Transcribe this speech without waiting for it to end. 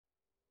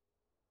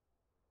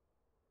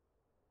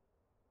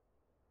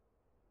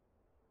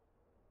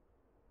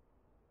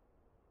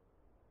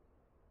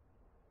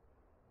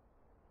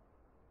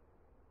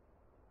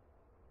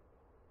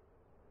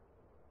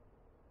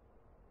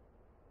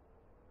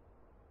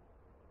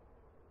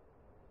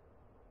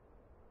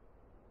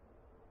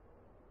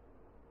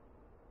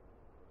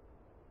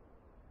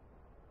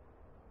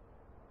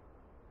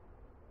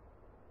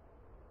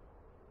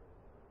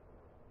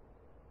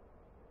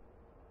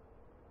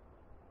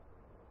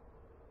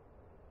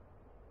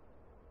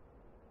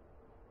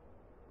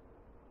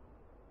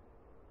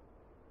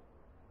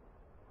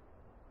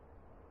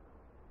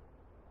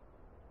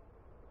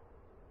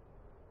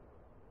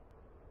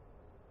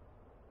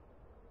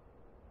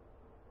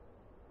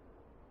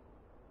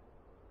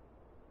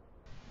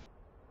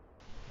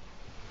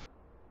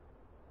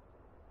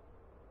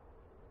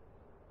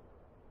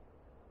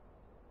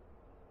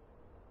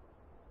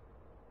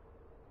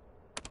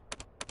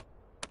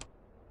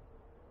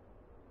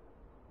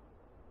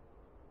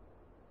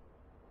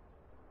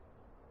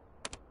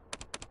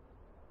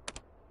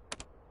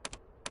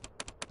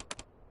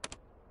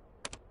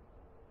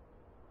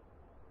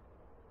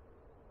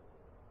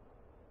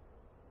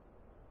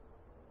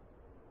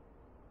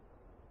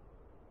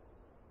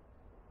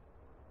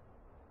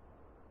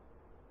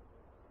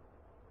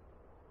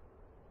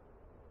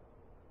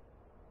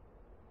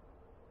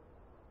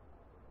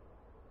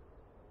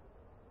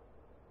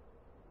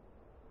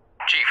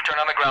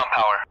ground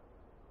power.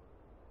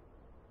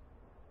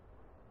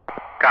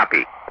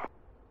 Copy.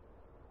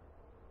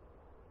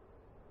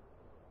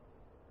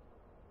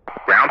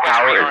 Ground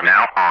power is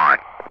now on.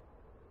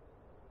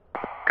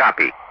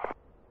 Copy.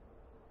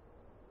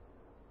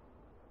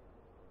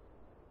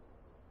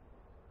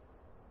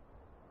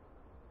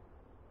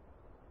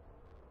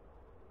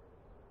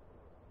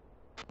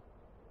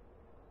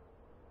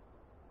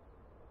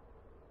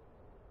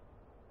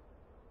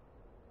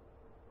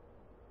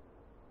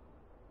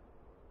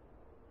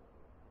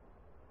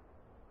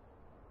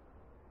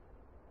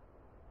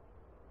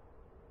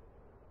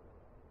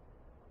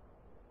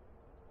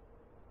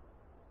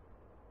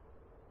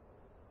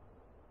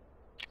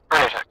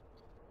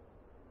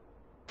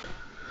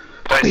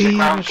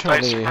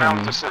 Basic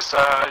ground, this is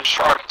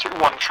Shark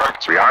 2-1, Shark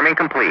 2. Rearming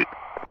complete.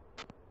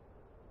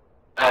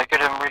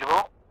 Good and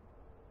readable.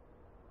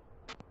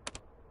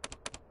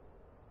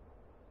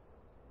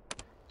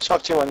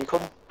 Shark 2-1, you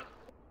call?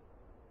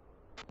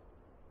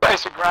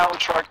 Basic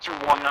ground, Shark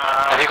 2-1.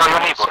 Have you got your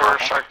neighbor?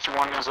 Shark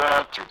 2-1 is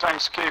 2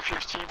 times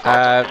K50,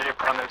 part of the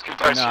apron.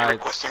 No,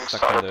 it's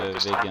stuck on the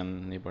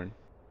Viggen neighborhood.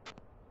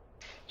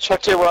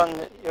 Shark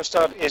 2-1, your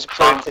start is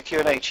approved. The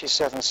QNH is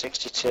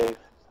 762.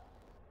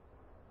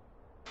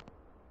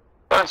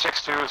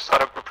 762,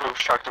 startup approved,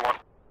 Shark 2-1.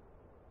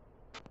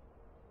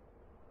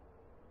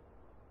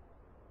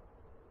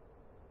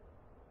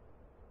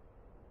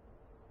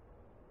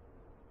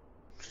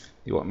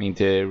 You want me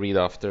to read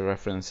off the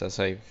reference as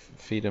I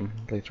feed him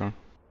later on?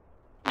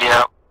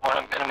 Yeah,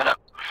 in a minute.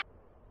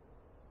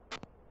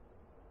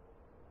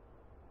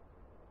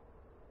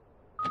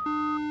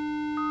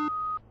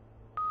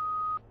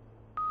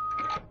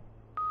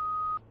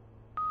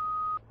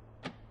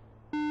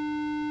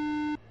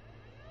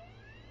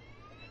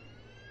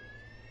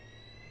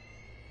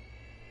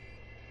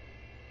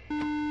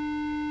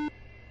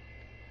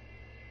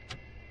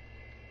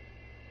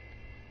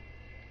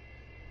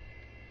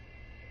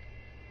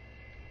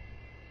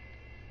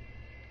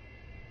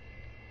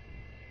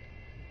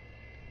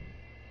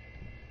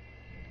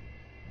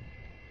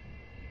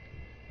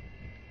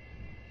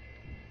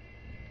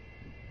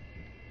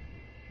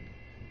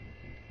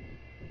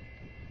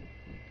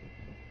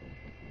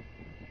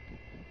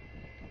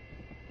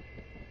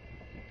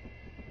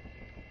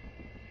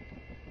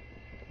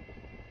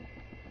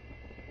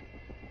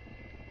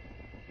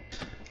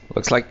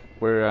 Looks like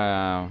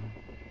we're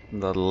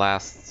the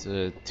last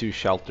 2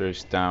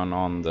 shelters down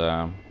on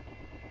the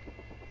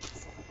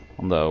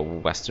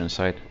western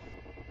side.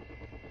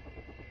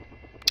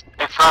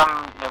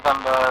 From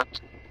November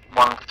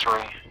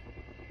 1-3.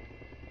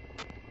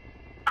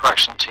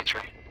 Correction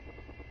T3.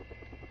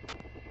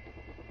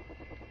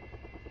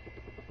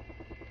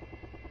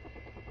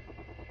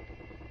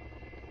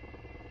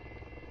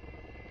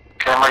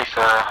 Okay, I'm ready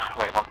for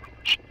wait one.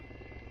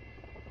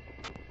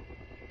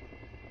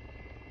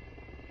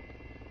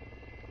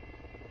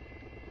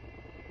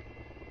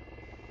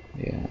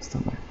 Yeah,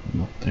 stand by. I'm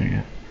not there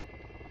yet.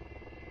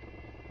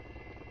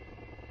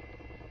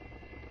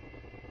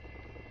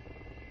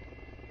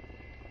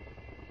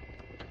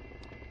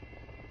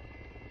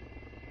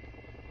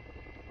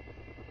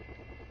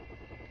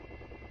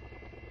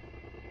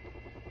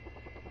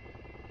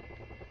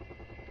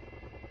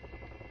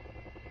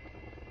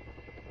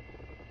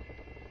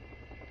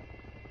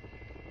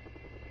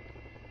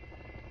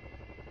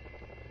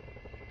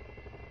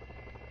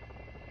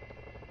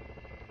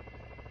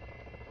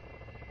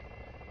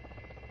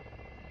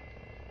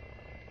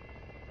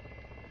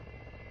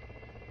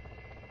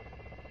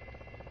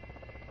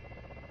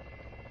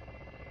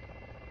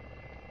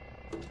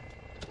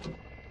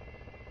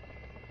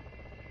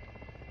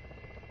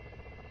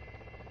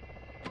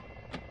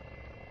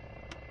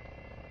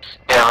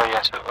 Yeah,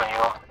 yes, but when you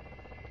are.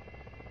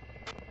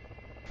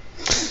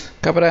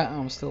 Copy that.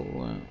 I'm still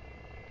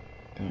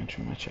going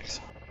through my checks.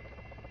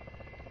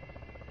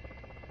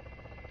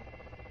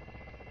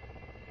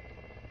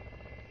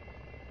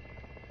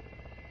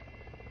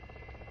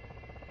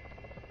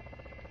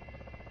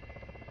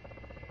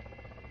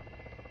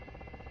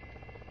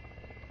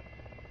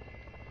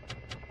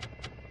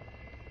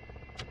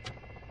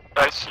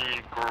 I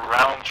see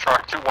ground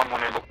Shark 2-1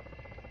 when able.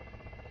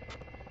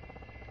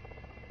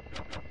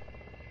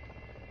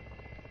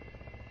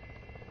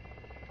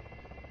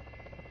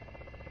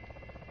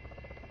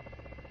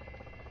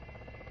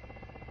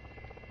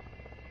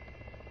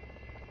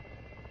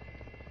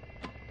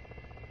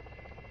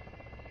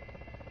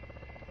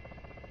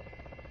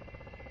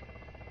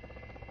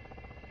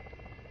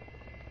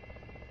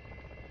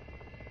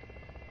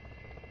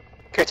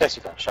 Okay,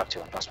 taxi ground, Shark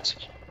 2-1, last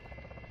message.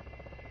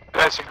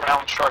 Basic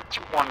ground Shark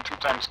 2-1, 2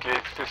 times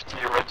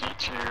K50, ready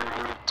to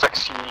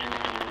taxi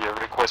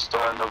request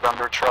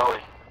November Charlie.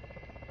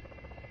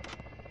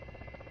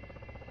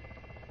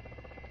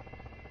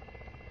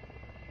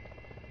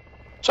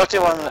 Shark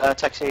 2-1,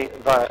 taxi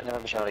via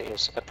November Charlie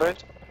is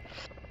approved.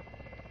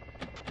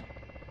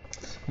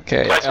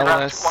 Okay, Taxi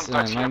ground, LS 2-1,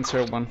 taxi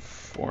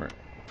 9014.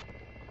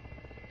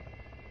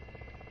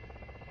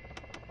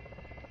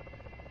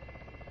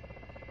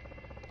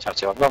 Shark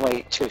 2-1,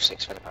 runway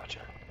 26 for departure.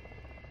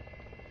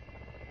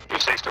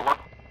 Steer 1.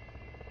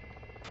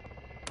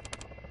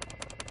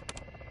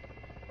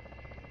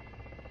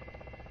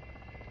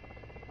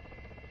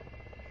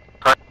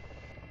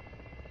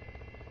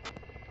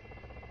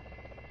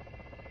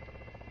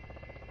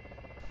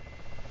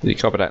 Did you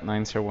copy that?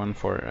 901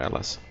 for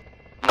LS.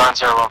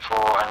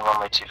 9014 and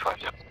runway 25,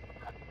 yep.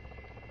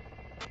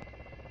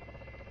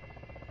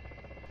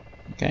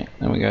 Okay,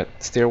 then we got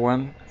Steer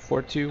 1,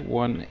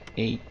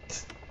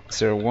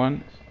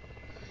 421801,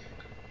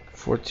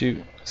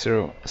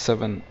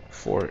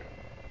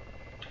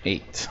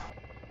 420748.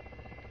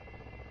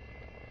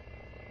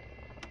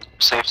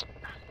 Received.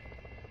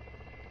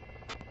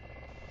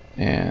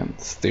 And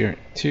Steer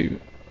 2,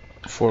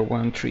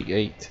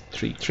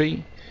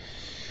 413833,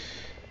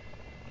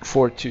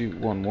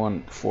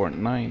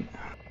 421149.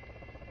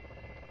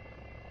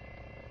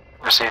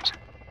 Received.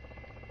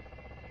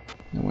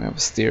 Then we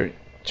have Steer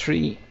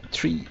 3,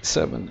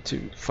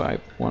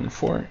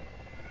 372514,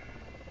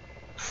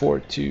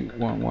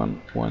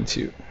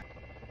 421112.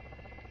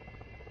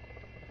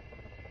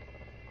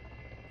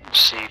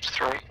 Received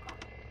 3.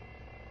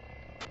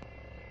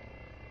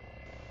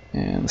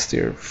 And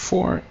Steer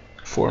 4,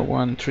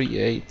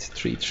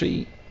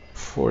 413833,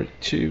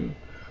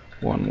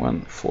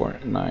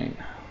 421149.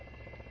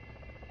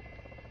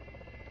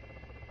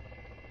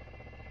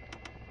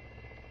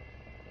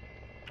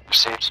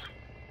 Received.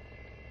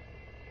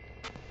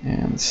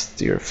 And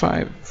Steer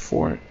 5,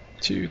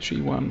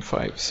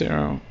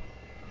 423150,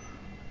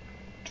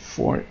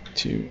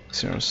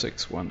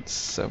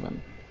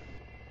 420617.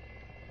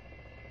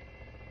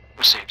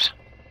 Received.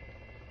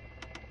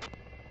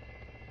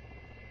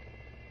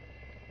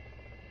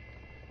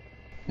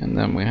 And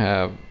then we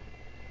have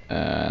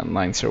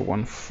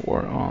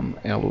 9014 on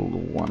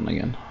L1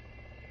 again.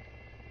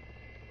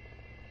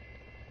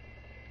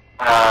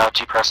 Do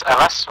you press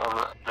LS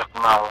or the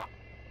Mal?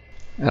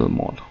 L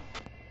mod.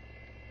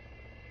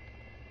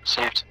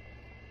 Received.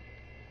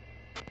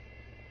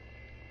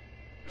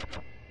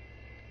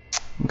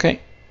 Okay.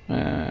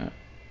 Are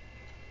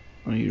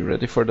you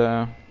ready for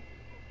the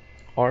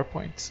R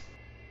points?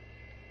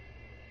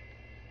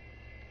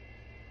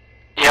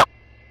 Yep.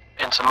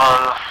 Into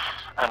Mal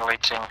and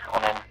waiting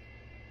on in.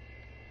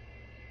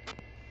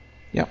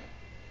 Yep.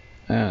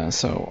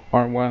 So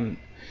R1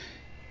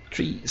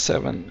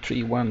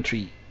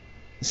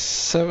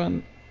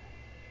 373137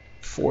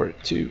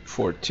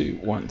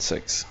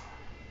 424216.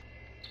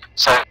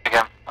 Say it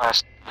again. I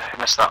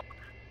missed that.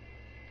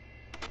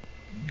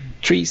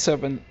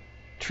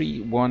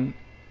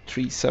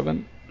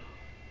 373137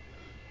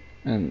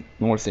 and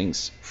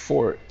northings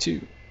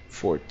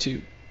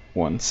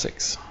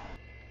 424216.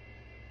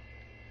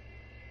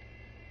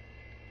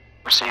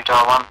 Received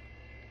R1.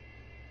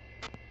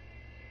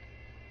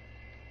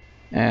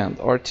 And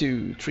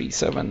R2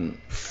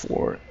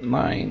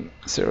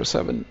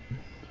 374907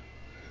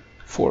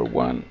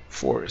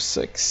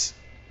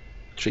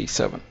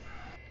 414637.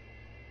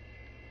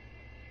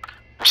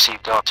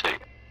 Received R2.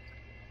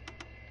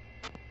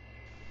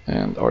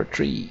 And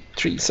R3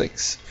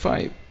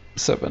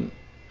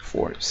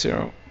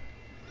 365740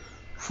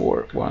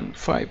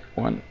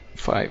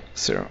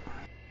 415150.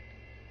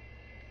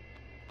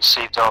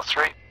 Received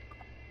R3.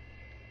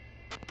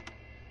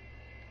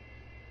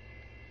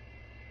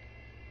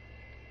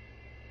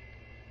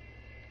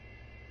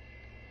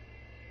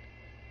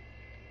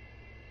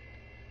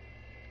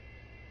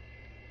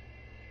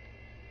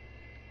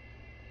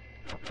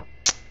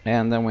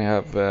 And then we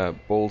have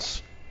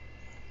Bulls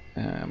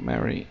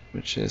Mary,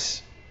 which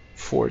is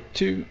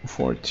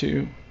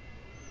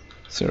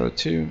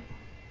 424202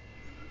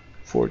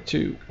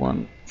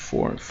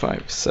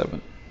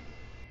 421457.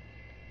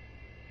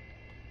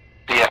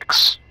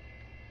 BX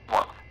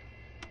 1.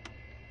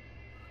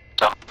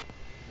 Done.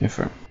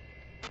 Affirm.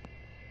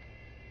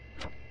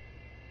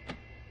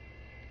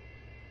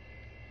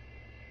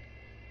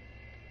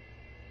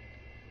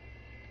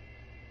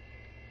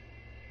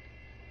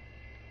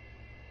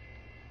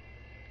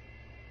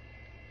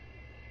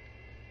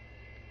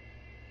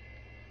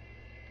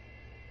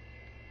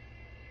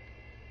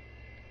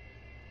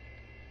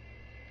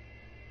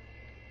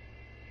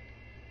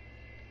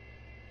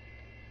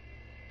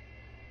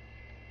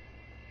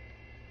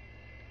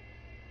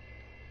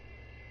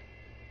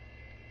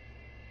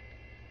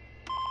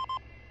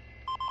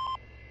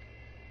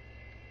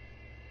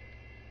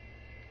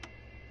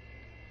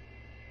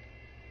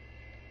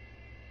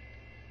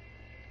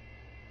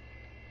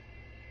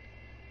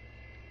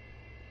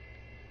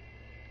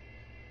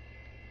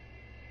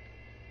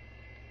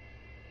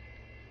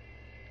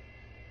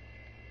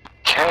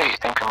 Okay, I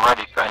think I'm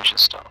ready for engine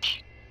start.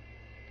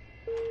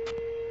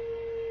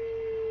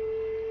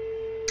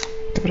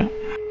 Dobra.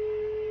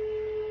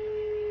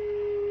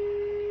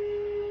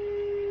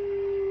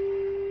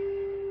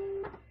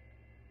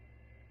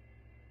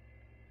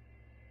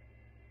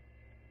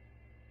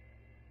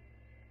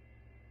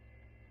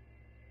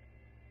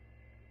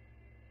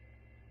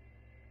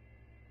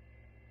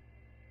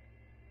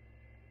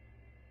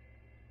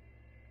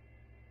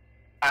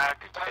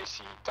 Good IC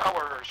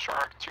Tower,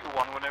 Shark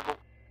 2-1 winnable.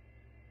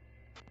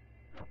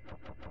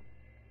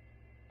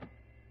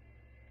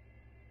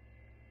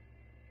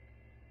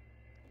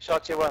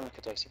 Shark 2-1,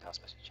 Katesi,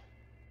 pass message.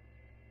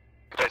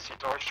 Katesi,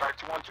 Dodge Shark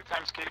 2-1, 2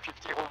 times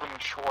K50, holding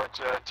short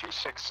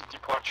 26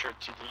 departure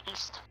to the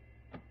east.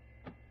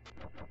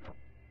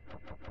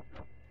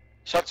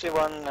 Shark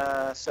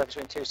 2-1, service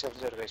wind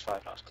 270 degrees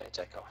 5 knots, clear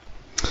takeoff.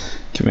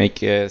 Can make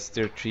steer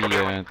 3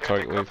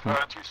 target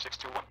waypoint.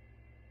 2621.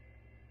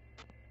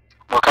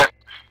 Okay.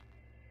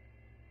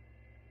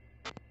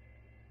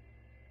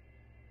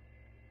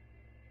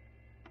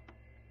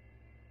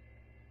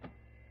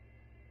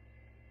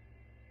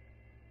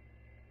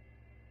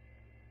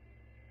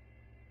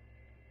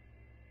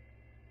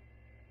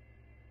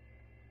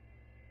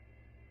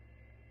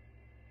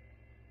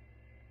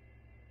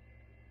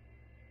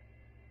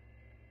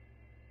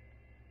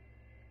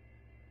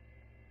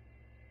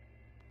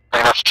 I'm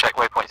going to have to check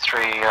waypoint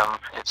 3,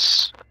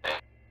 it's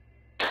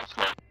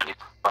infinitely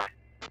fine.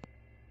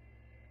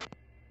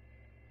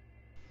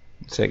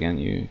 Second,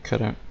 you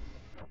cut out.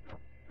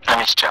 I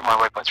need to check my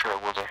waypoint 3, I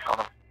will do, hold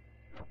on.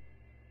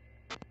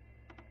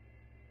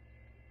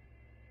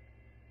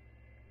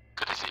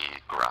 Good to see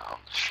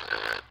ground,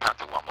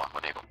 Panther 1-1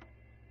 when able.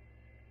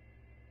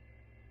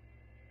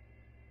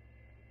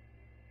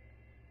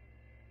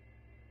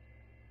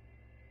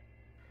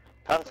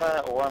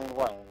 Panther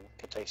 1-1,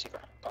 Katesi,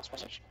 ground, pass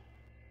message.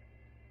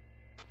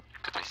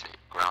 Good to see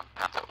ground,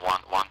 Panther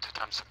 1-1, 2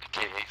 times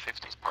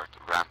KA-50 is parked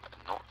ramp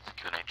north,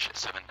 QNH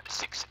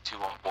 762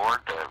 on board,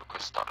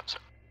 request startup, sir.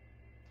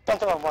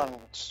 Panther 1-1,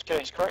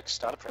 QNH correct,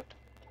 start approved.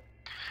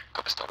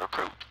 Copy starter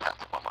approved,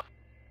 Panther 1-1.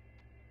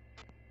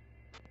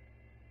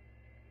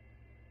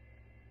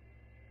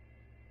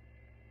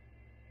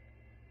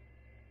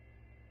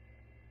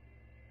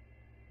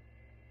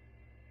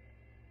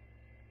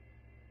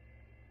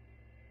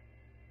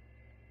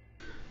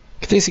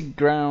 Katesi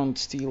ground,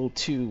 steel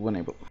 2 when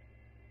able.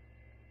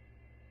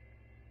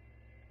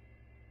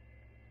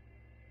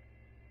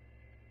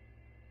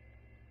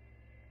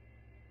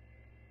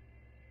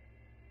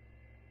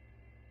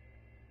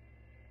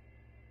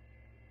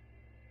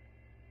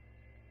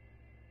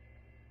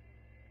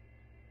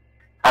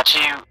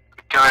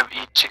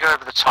 To go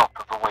over the top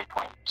of the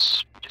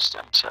waypoints, you just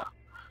enter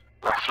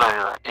ref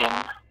loader in,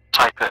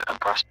 type it, and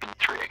press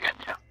B3 again,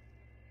 yeah?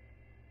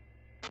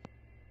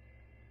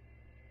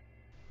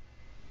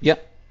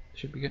 Yep,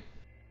 should be good.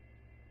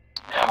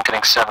 Yeah, I'm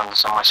getting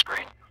 7s on my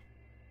screen.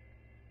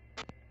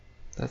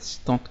 That's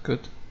not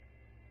good.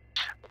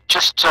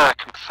 Just to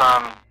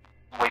confirm,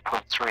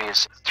 waypoint 3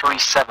 is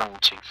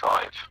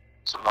 3725.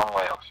 It's a long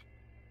way off.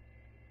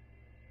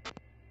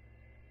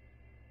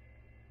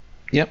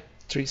 Yep,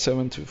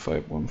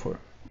 372514.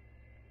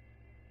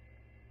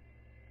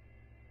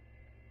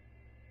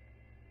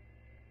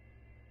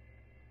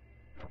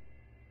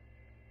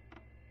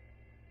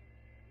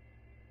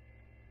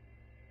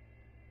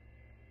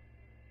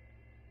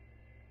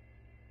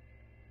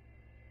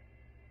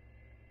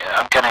 Yeah,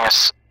 I'm getting a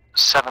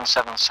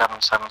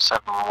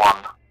 777771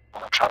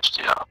 when I try to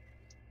do that.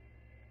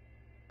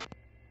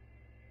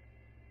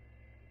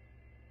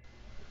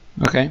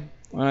 Okay,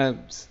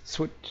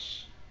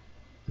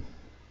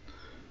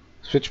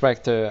 switch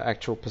back to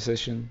actual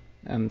position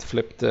and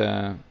flip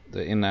the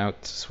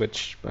in-out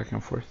switch back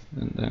and forth,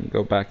 and then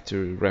go back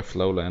to ref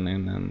Lola and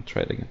in and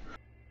try it again.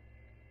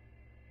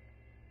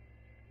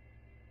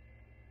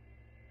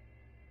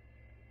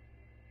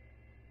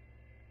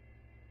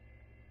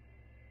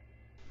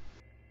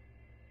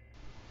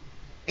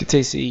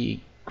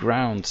 Katesi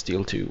ground,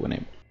 steel 2 when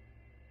able.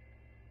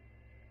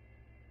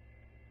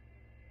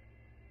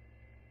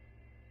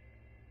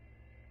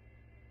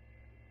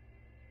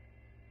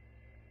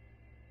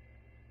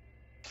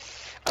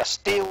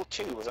 Steel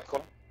 2, was that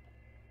calling?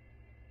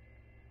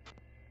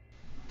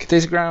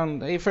 Katesi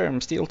ground, A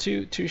firm, steel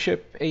 2, 2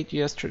 ship,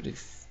 AJS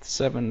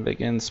 37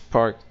 Viggens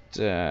parked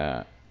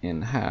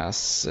in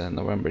Haas,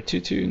 November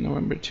 22,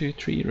 November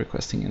 23,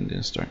 requesting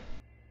engine start.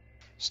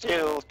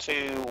 Steel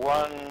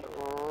 2-1,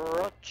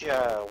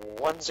 Roger,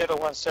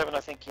 1017,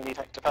 I think you need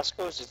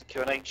hectopascals, is the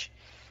QNH,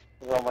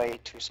 runway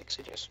 26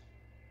 AJS.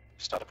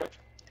 Start approach.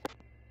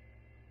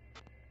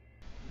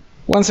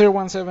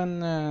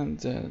 1017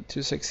 and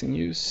 26 in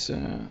use,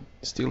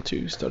 steel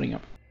 2 starting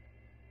up.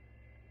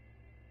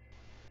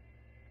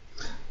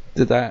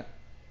 Did that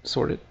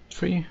sort it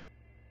for you?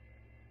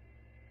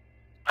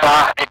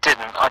 It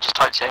didn't. I just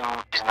typed it in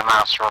using the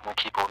mouse rather than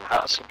the keyboard, and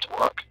that seemed to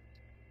work.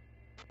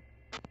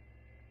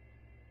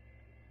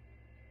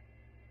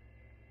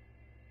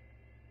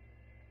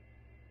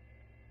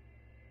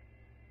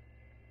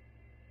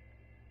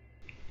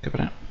 Give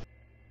it out.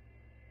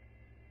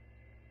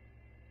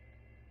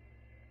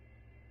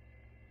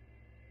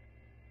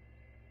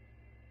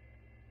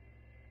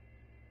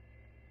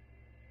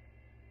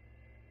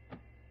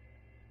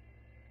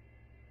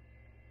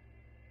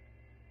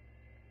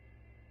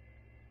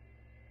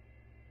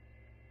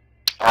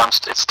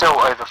 It's still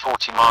over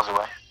 40 miles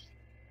away.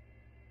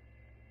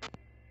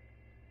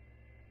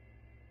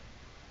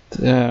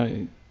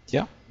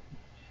 Yeah.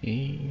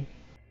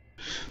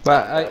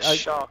 But I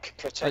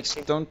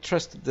don't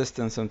trust the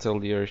distance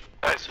until your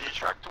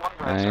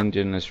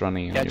engine is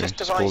running and yeah, you're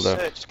just spooled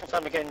device, up. just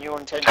confirm again your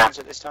intentions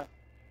at this time.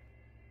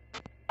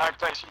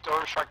 Act IC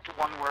door, shark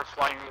 2-1, we're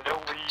flying low.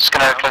 Just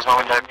gonna close my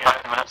window,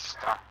 5 minutes.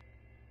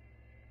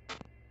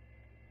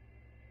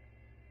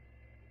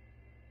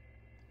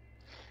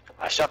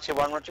 Shark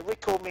 2-1, Roger.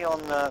 Recall me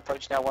on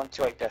approach now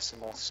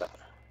 128.7.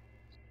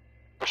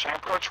 Pushing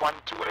approach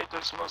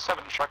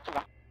 128.7, shark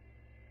 2-1.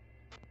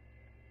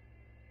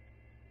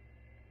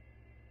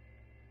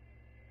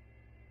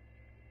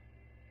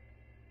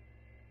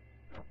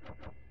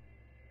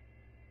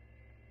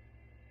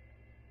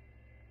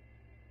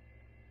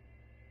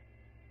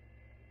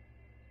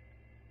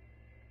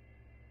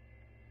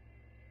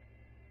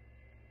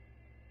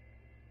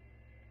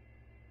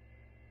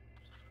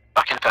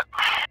 Back in a bit.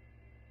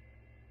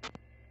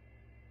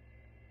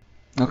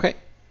 Okay.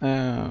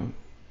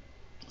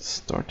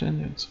 Start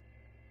engines.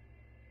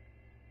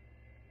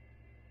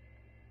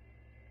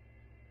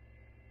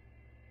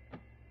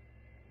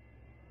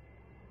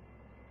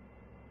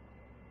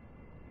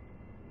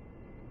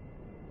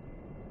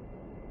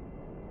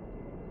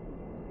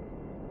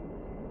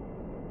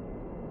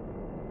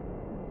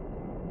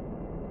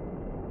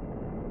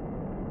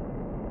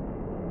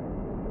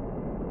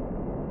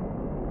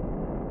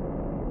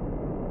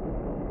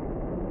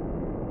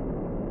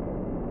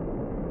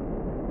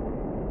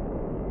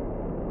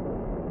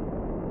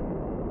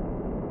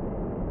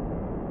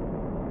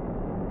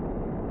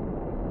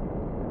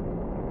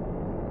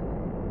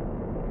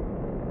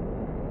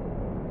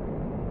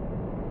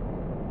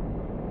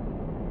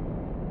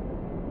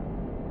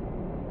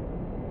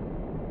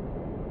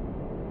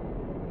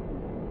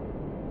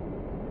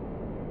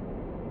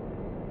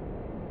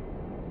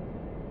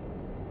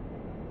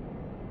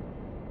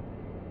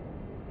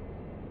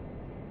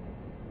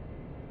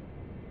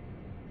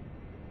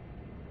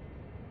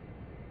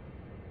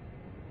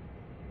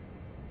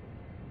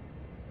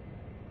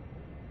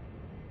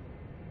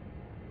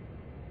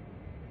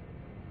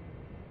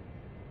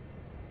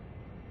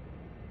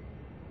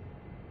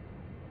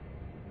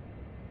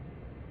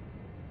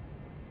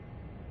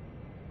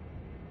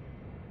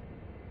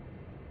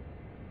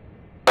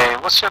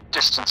 What's your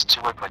distance to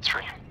waypoint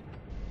 3?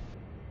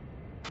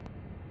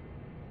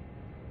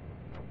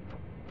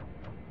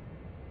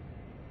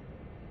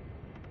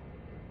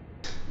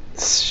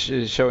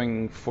 It's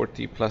showing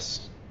 40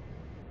 plus.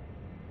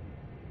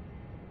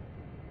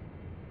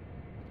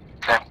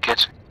 Okay,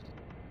 good.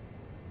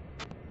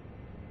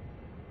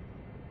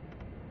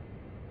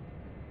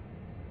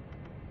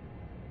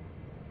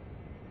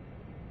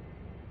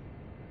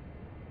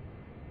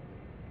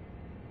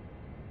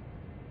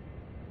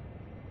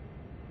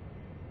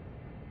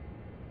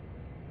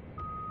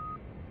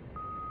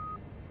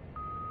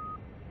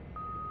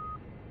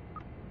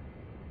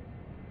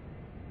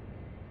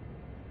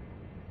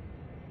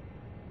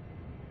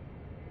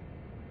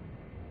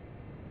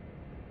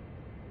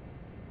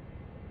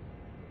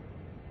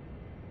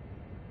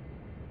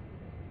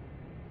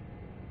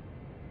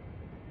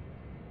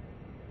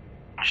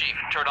 Chief,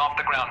 turn off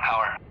the ground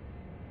power.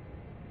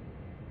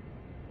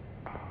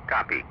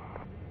 Copy.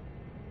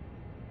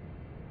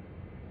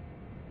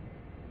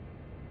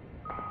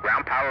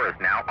 Ground power is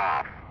now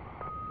off.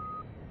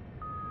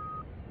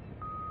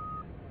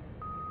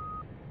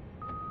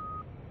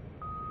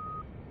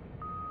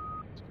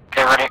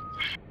 Okay, ready.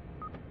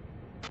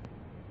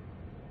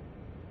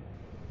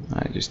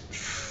 I just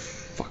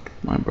fucked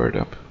my bird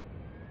up.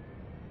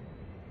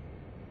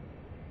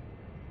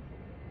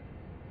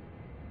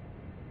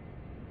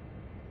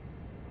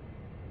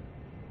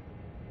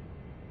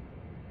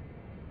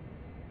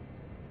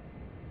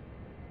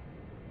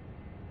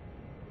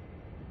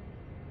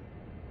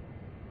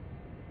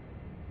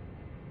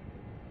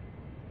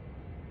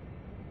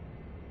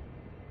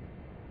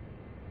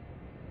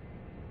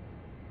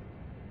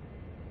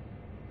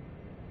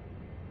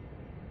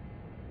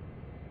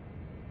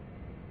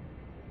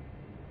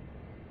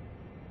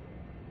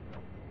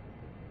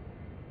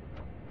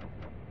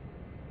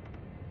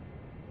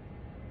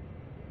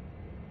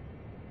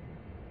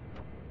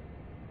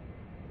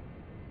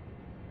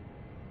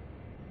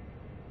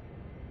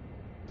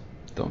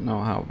 Don't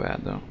know how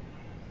bad though.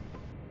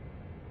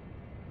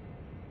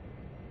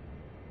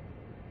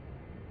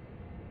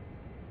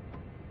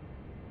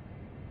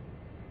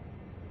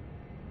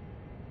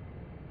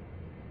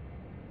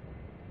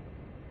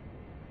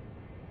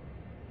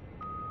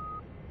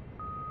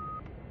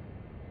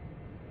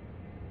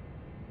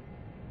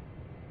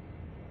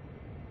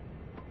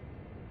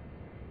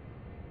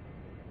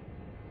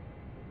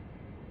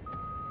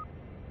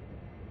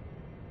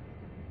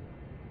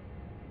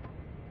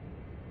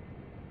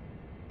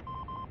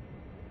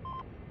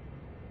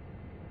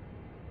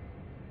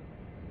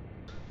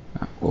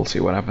 We'll see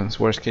what happens.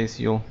 Worst case,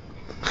 you'll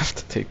have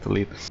to take the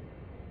lead.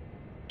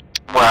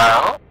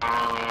 Well,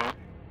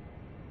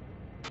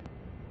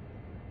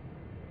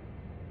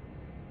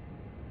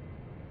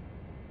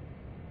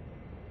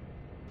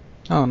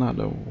 Oh no,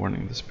 the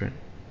warning disappeared.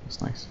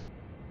 That's nice.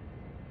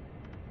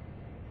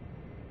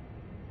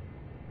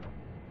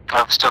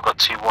 I've still got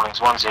 2 warnings.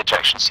 One's the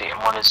ejection seat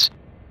and one is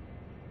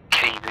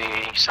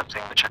KB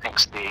something, which I think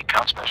is the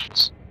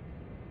countermeasures.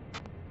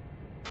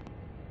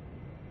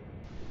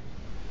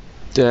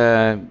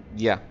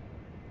 Yeah.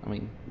 I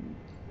mean,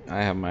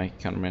 I have my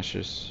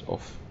countermeasures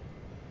off.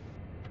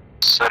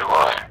 So do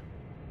I.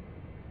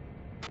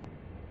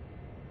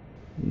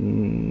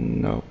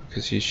 No,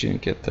 because you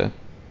shouldn't get that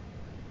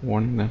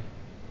warning then.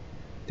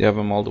 Do you have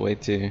them all the way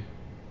to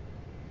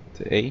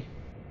A?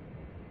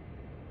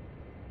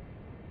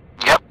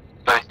 Yep,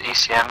 both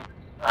ECM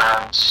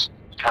and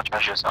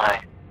countermeasures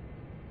I.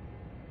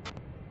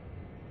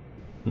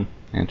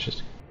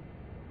 Interesting.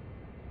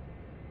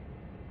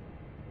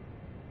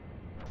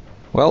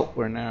 Well,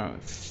 we're now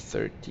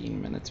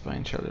 13 minutes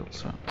behind schedule,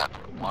 so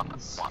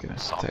let's get a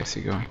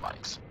taxi going.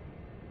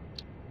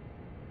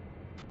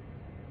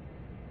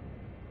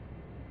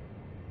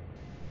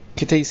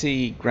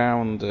 Kitaisi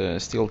ground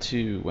steel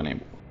 2 when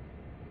able.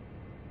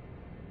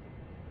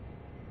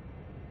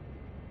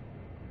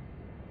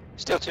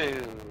 Still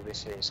 2,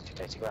 this is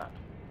Kitaisi ground.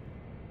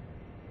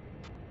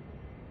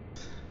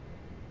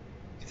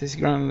 Kitaisi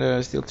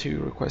ground steel 2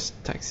 request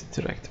taxi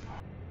to reactive.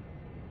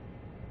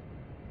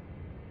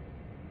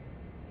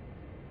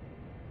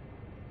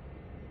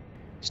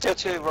 Still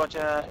 2,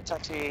 roger,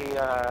 taxi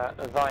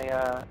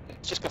via,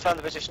 just confirm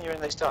the position you're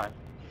in this time.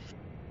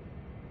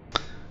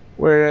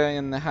 We're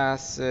in the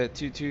Haas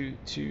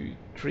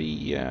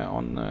 2223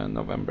 on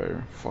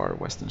November far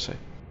western side.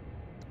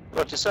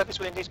 Roger, surface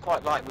wind is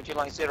quite light, would you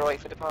like 08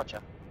 for departure?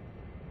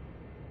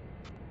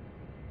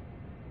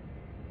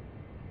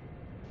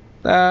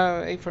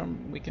 A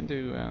firm, we can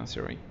do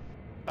 08.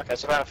 Okay,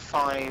 it's about a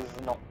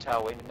 5 knot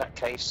tailwind, in that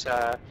case,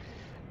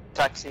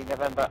 taxi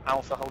November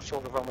Alpha, hold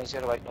short of runway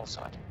 08 north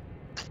side.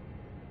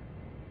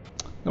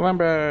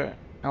 November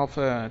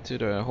Alpha to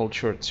the hold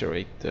short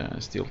 08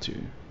 steel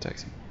 2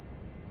 taxi.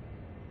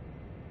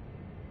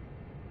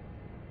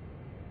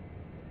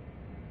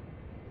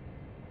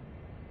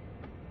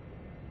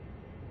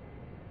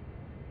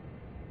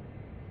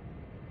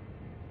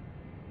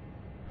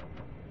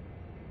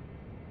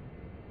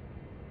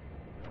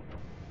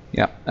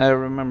 Yeah,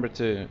 remember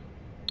to...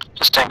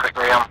 Just 10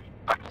 quickly, I'm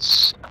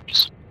just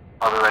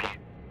I'll be ready.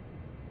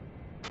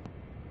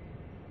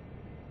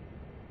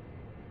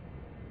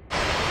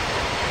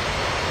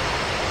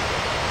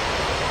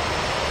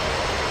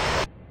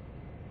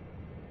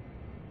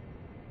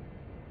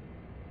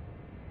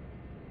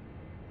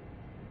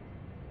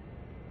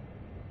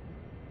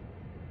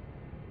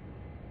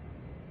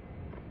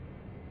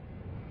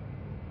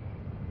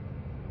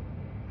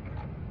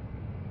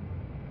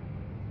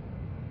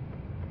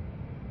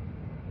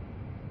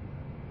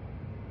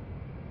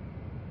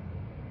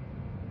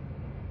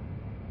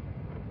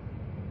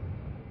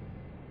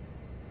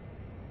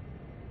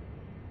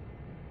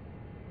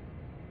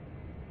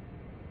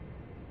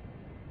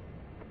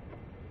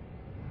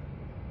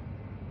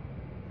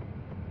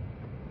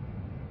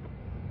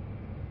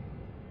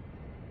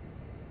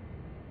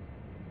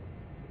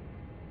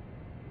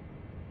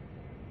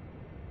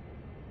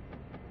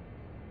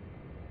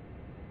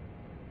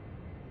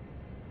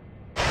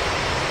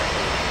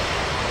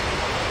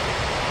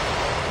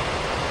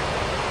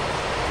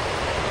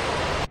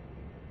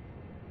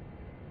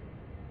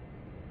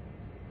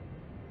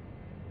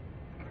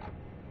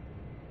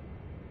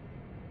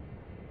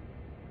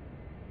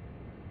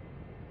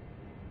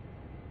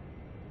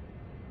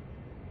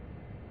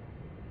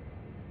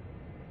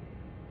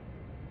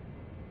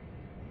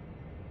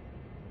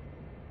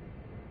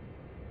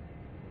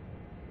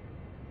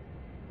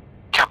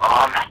 Come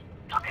on,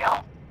 let me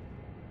out.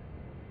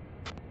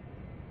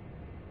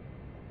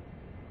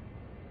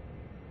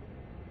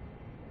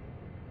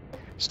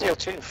 Steel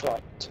 2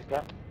 flight to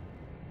ground.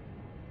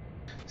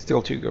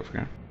 Steel 2, go for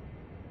ground.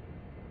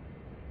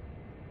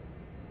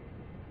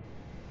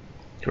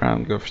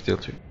 Ground, go for steel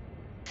 2.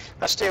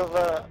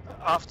 Steel,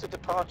 after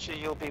departure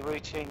you'll be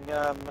routing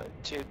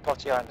to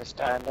Potty, I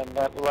understand, and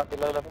will that be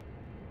low level?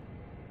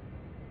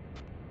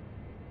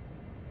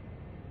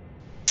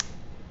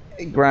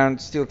 Ground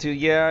steel 2,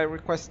 yeah, I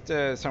request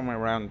somewhere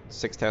around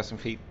 6,000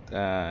 feet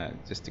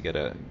just to get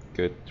a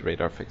good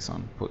radar fix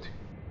on Potty.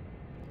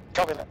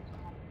 Copy that.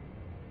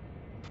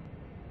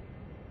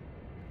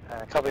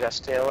 Copy that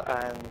still,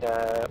 and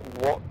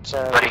what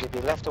would it be,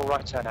 left or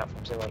right turn out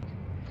from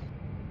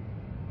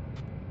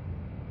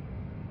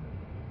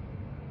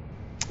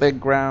 08?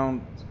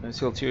 Ground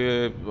steel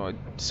 2, I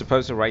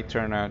suppose a right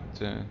turnout,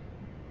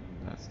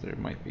 as there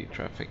might be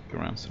traffic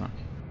around Sonaki.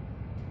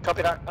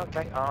 Copy that,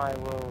 okay, I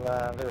will,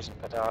 there isn't,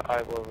 but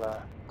I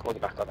will call you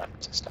back on that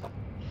stuff.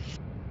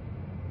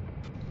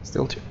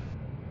 Steel 2.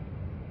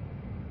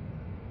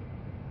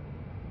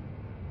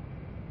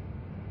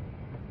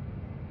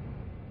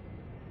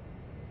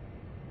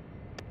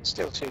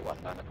 Still 2-1,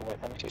 line up and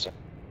wait, then 2-6.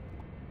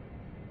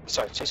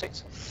 Sorry,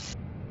 2-6.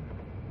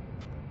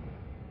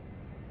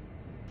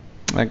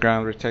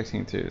 Ground, we're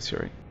taxiing to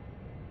 08.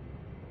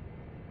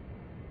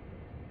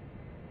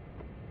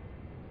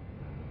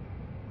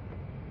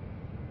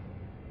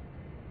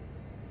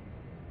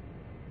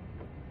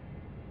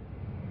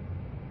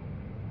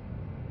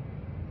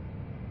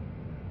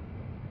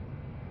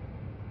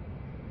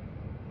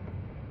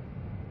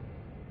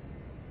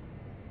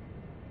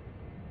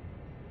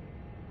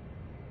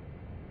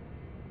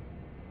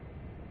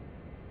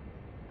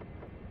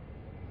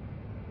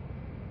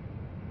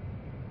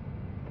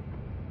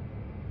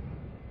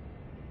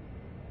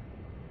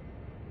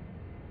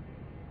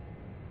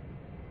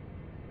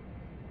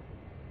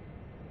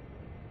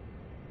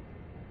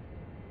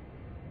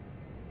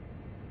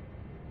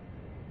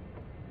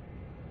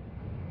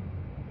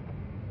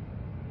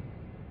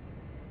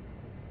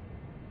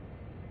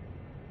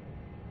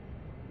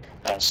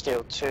 And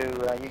Steel 2,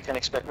 you can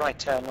expect right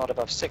turn not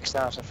above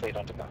 6,000 feet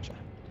on departure.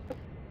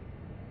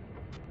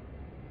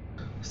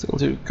 Still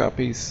 2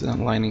 copies,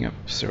 lining up,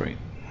 sorry.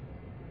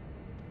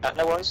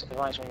 No worries,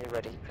 advise when you're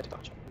ready for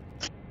departure.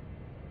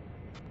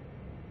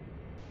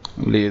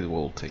 Lead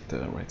will take the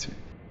right side.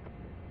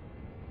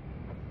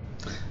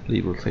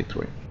 Lead will take the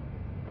right.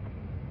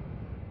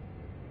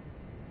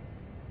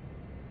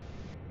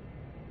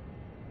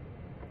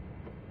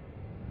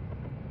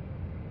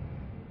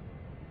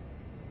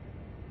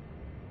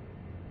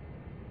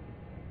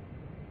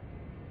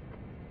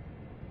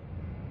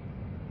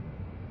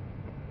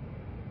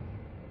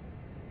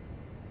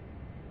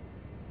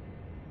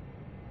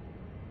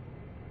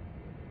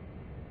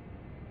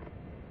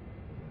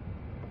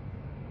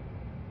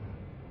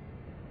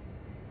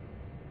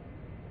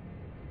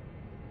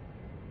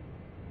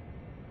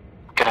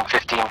 Getting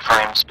 15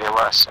 frames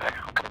BOS, so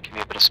I'm going to give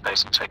you a bit of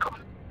space and take off.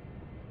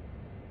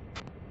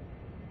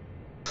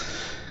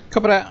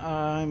 Copy that,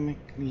 I'm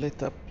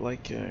lit up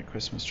like a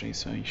Christmas tree,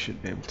 so you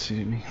should be able to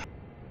see me.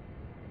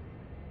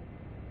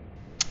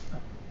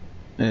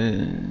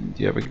 Do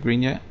you have a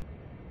green yet?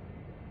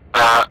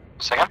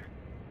 Second?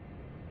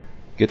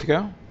 Good to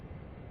go?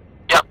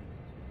 Yep.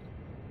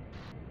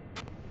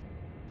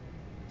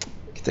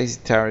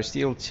 Daisy Tower,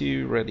 Steel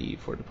 2, ready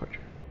for departure.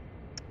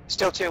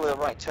 Steel 2 with a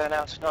right turn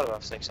out, not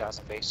above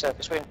 6,000 feet.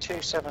 Surface wind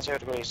 270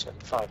 degrees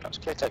at 5 knots.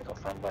 Clear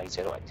takeoff runway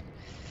 08.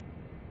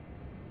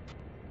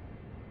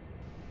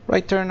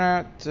 Right turn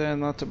out,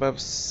 not above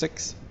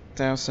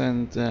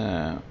 6,000,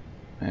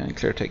 and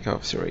clear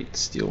takeoff 08,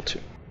 Steel 2.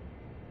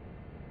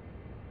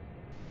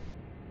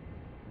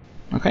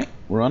 Okay,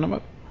 we're on them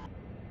up.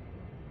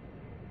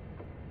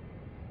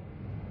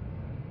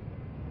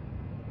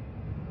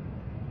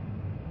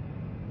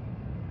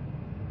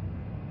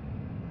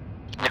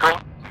 In the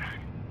green?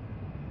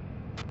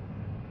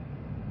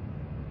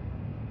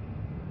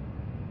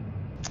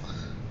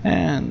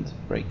 And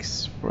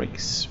brakes,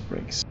 brakes,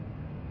 brakes.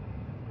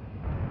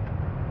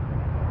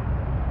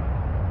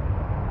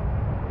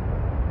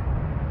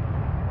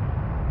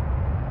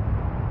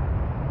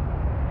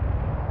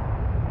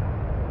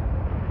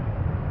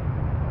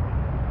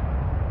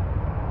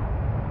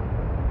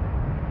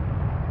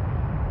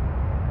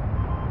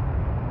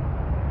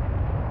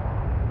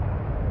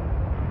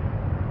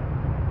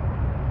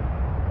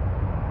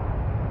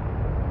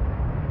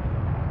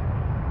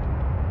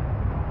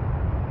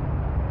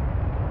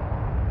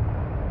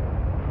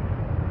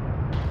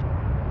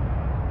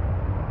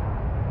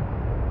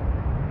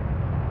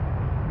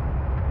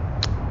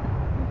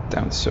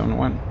 Down to zone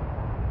 1.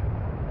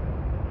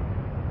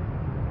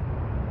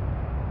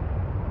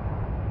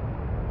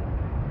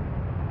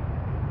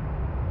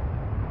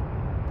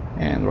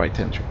 And right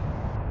entry.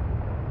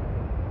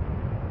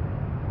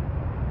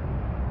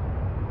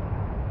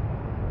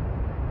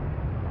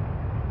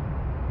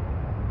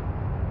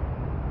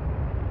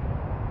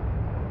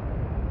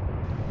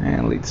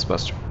 And leads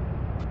Buster.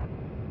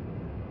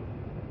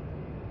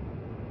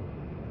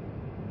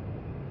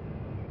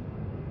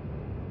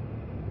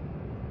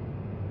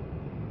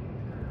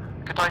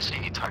 Could I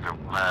see Tiger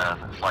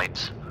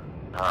flight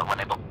when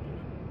able?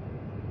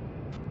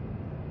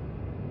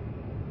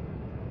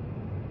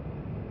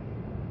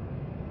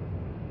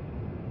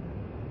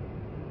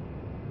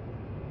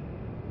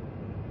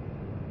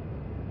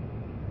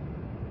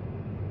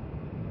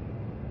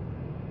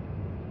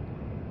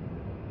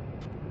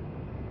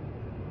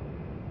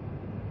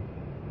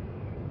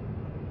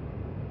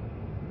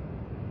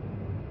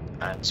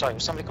 And sorry,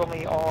 somebody called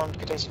me on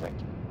Kutaisi Ring.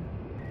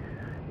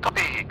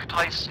 Copy, could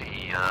I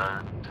see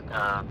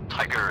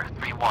Tiger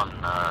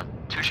 3-1,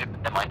 2-ship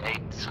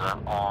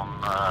MI8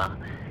 on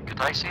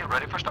Kutaisi,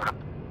 ready for startup?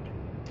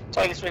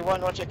 Tiger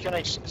 3-1, Roger,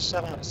 QNH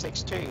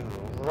 762,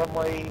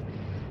 runway,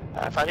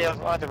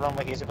 either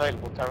runway is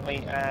available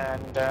currently,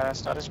 and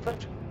starters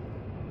approach.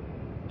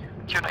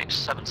 QNH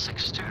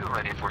 762,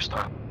 ready for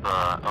startup,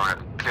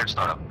 or cleared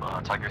startup,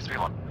 Tiger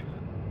 3-1.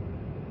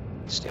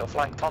 Still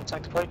flight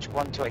contact approach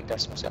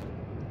 128.7.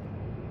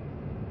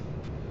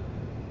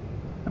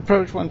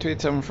 Approach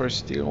 127 for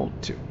Steel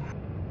 2.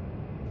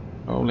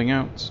 Rolling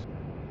out.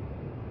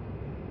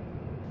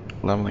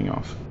 Leveling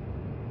off.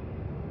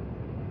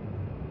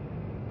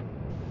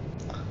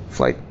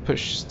 Flight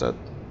push stud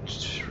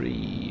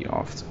 3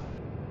 off.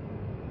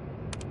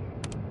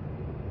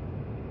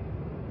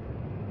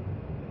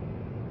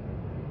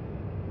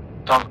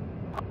 Done.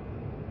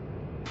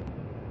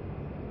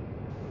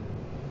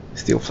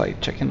 Steel flight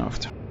checking off.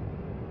 2.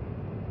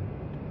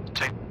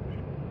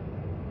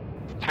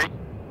 3.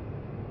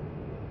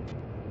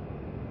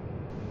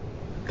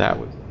 That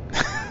was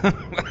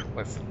that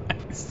was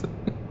nice.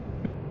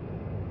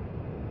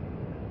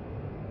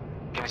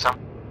 Give me some.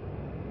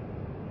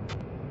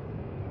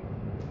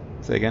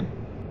 Say again.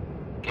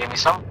 Give me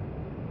some.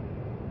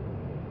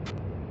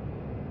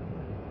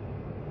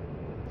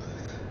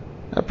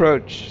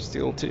 Approach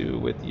Steel 2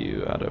 with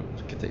you out of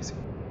Kutaisi.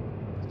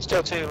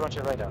 Still 2,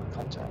 Roger, radar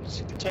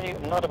contact. Continue,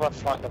 not above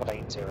flight level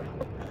 80,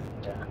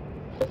 and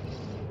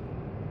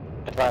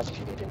advise if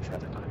you need any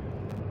further climb.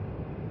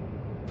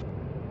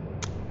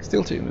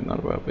 Still 2, not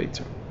above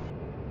 8-0.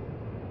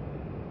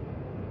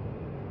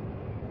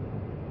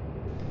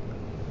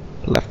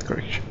 Left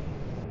correction.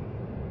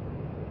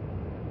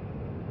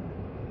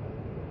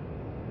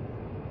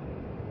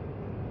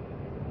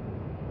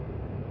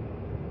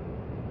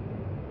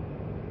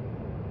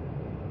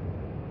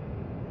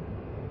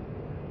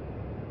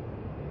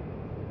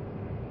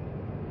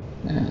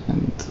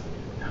 And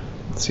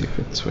let's see if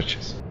it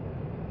switches.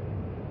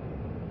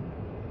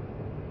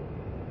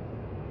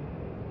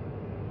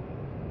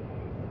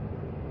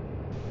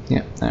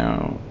 Yeah,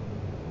 now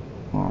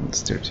on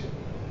steer 2.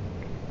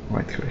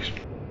 Right correction.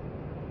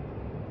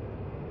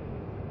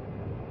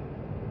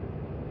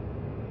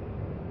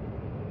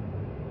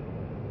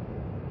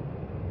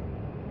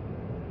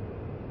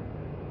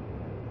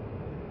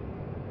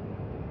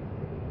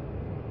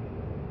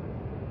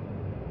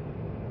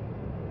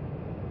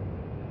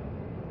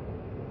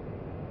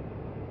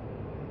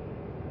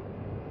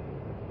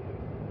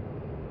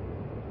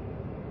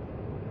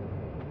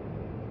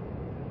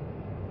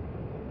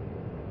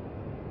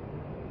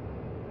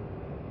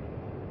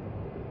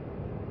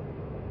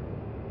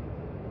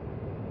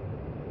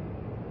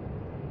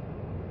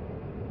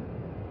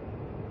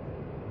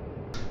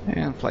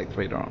 And flight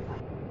radar on.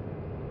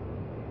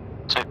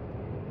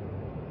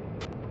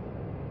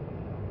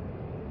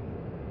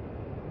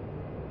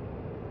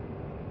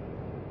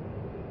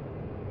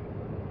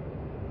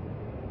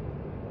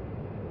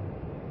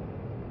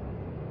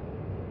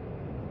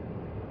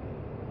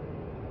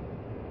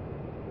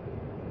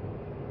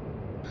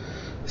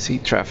 See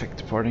traffic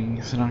departing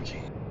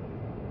Sanaki.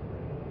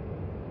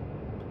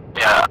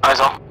 Yeah, eyes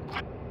on.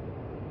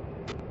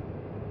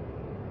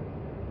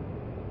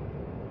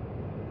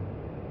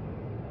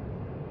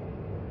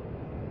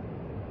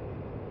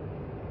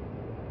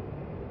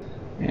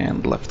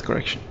 And left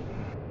correction.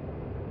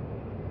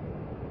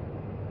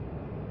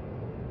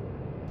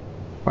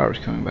 Power's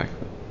coming back.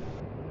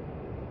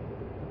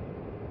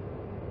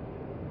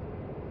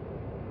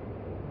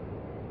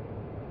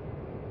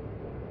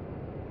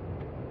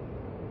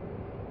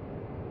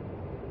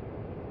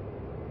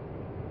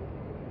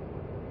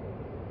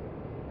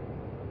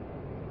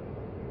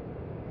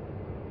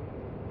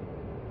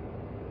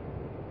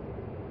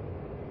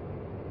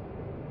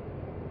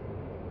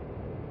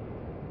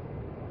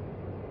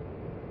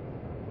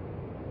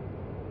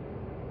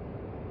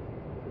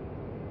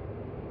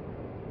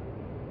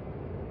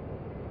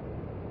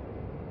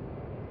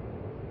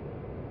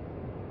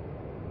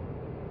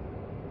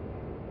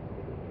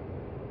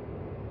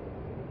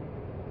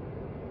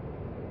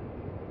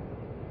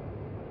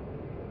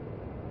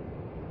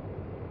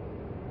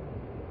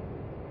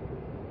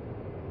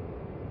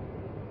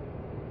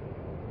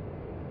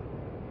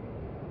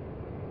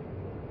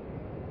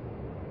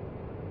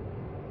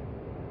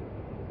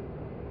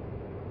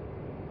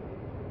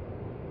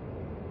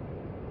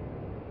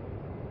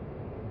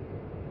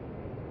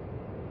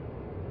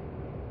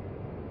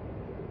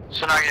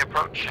 Tsunagi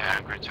approach,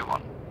 grid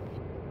 2-1.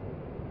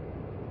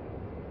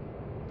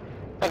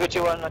 Grid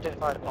 2-1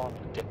 identified on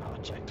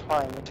departure.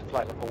 Climb into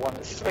flight level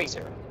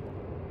 130.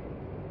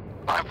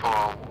 Climb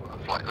for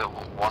flight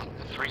level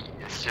 130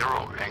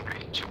 and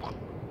grid 2-1.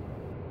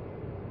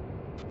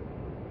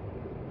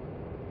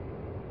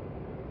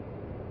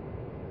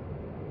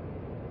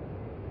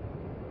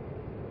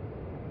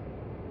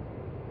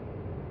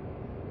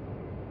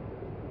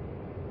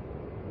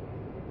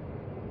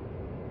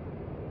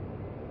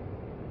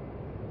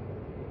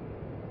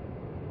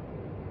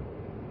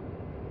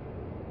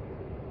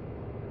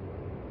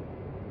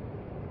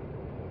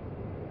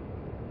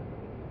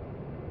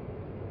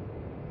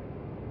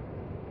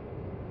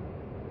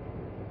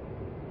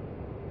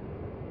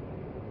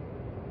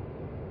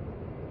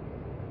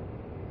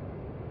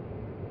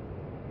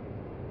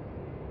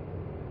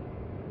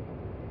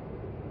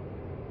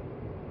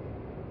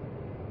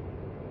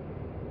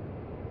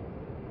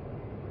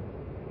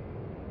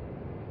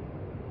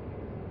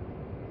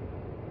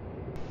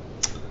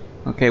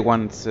 Okay,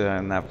 once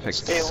nav fix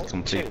Still is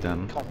complete, 2,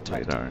 then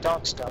contact radar.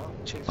 Dark Star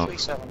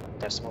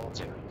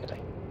 237.0. Good day.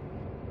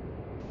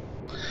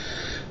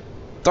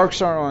 Dark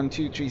Star on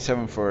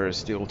 237 for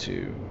Steel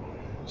 2.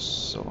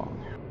 So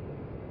long.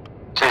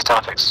 Chase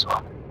down fix as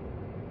well.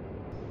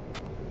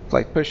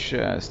 Flight push,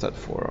 stud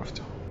 4 off.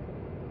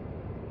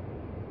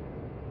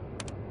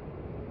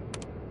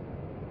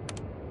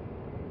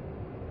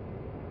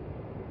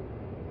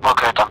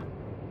 Okay, done.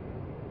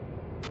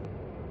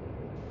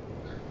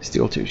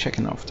 Steel 2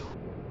 checking off.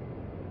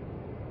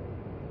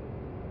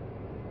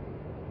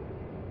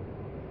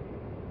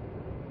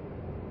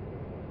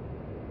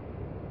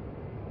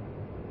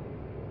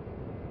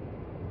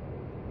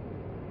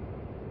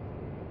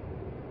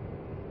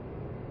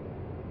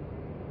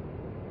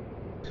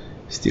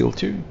 Steel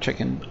 2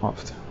 checking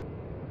off.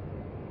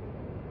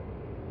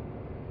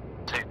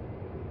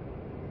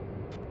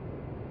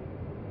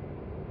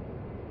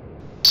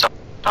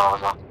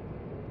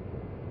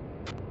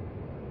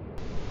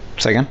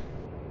 Second?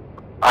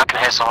 I can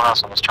hear someone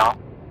else on this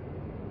channel.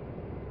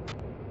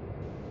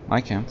 I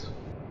can't.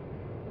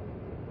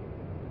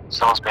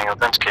 Someone's being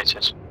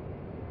authenticated.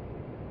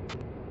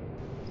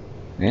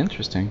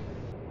 Interesting.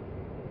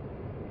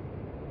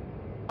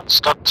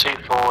 Stud 2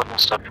 forward and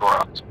stud 4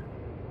 out.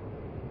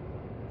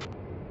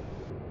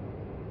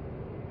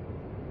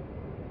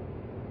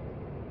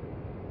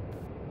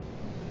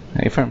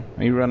 Hey firm,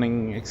 are you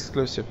running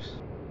exclusives?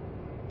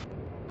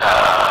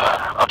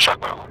 I'll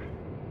check well.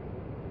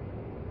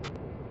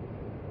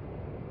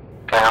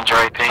 Okay, under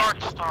AP.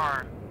 Dark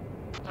Star.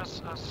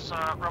 This is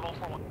Rebel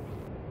 41.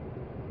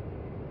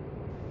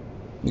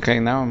 Okay,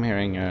 now I'm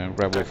hearing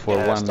Rebel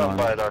 4-1 stand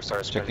by on Dark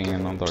Star. checking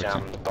in on Dark Star.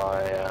 Jammed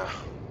by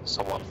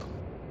someone.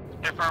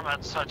 Confirm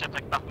it's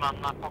Jetpack Batman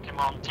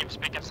Pokemon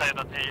TeamSpeak and say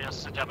that he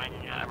is jamming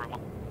everyone.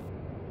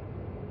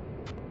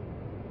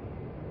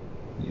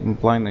 I'm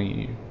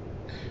blindly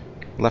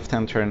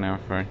left-hand turn now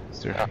for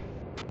Stir. Yeah.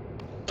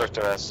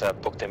 Doctor has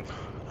booked him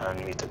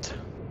and muted.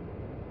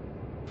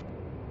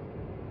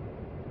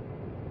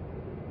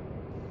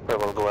 We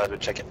will go ahead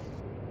and check it.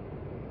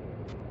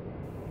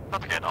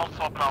 Navigate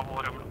Alpha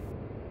Bravo Rebel.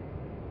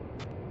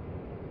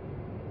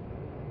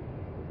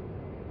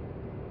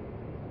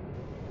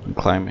 I'm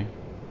climbing.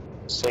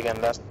 Say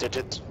again, last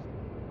digit.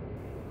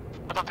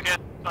 Navigate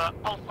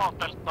Alpha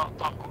Delta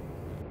Tango.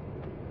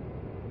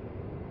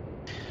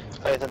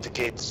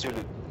 Identicate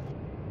Zulu.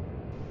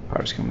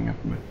 Power's coming up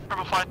a bit.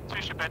 Rebel Flight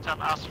 3 Ship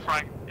 810 as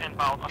Frank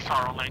inbound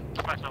Ashara Lake,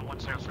 Franklin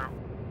 100.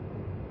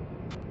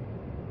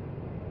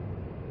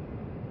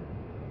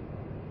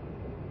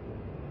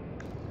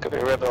 Copy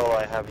Rebel,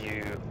 I have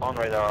you on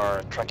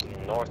radar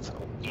tracking north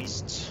or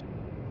east.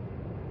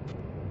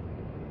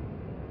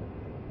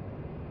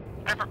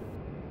 Ever.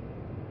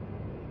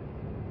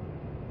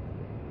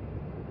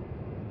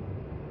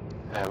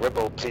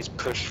 Rebel, please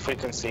push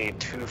frequency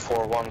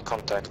 241,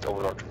 contact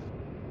Overlord.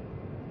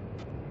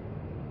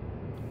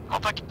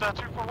 Contact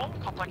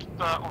 341, contact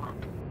Overlord.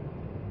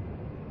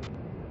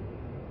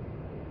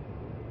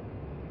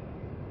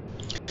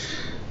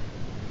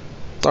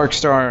 Dark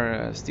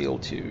Star, Steel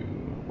 2,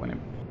 when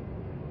him.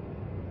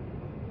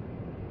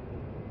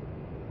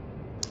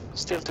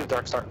 Still 2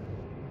 Dark Star.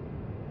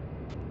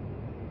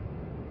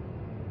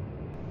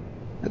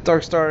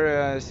 Dark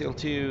Star, Steel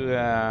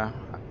 2,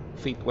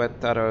 feet wet,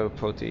 Dado,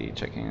 Poti,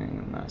 checking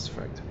in as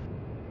fact.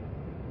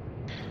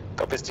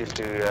 Copy Steel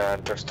 2,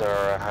 Dark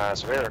Star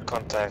has radar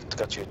contact,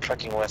 got you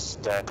tracking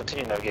west,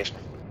 continue navigation.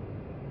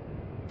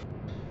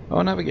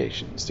 Oh,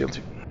 navigation, Steel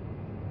 2.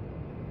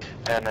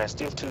 And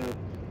Steel 2,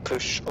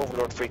 push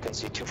Overlord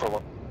frequency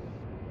 241.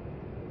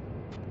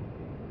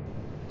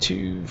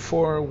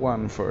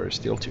 241 for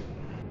Steel 2.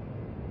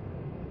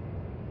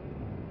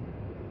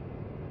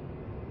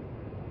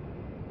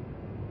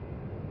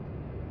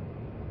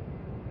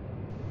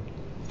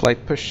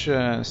 Flight push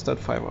stud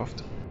 5 off.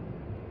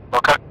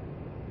 Okay.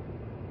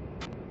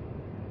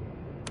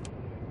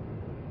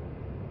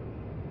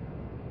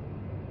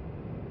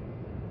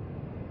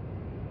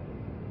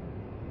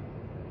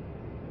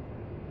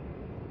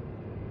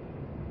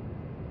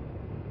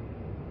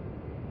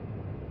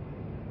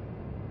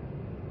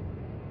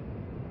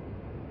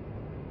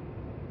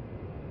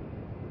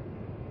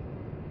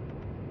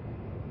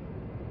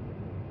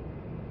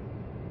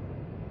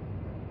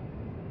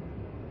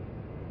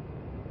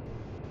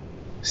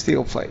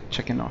 Steel flight,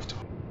 checking off.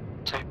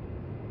 Okay.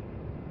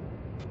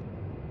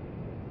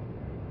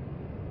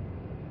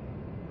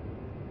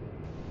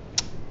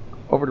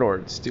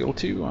 Overlord, Steel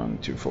 2 on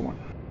 241.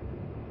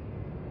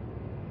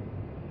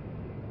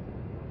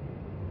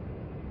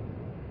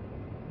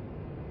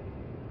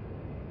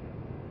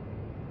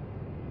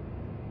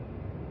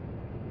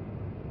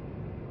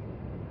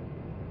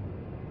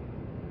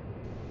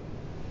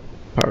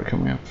 Power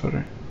coming up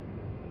further.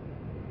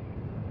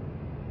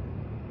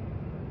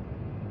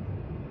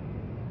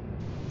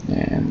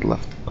 And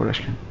left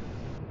correction.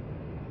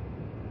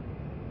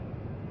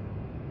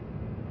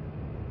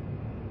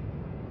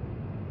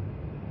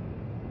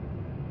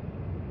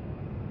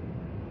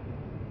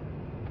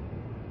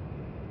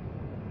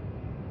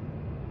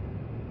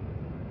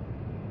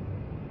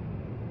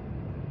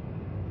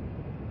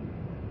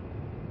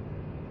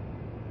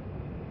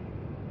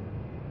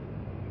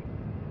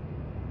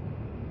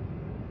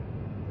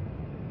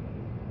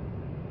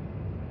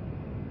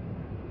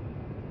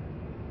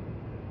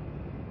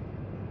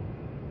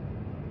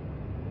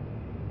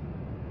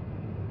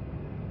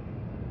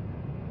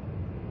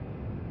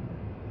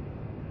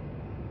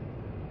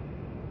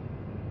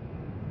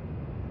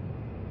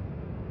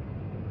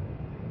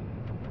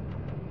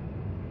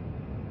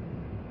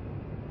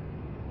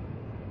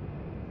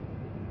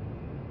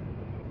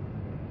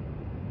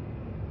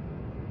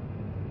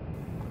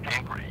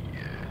 Angry,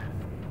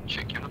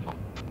 check uniform.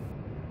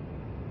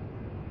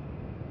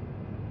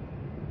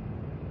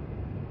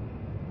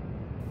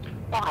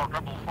 Overlord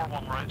Rebel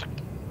 41 right.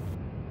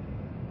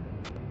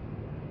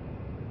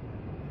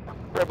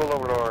 Rebel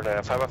Overlord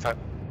 515.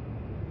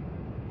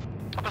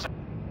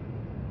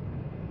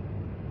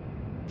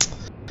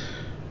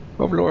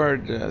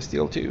 Overlord,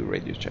 Steel 2,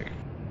 radio check.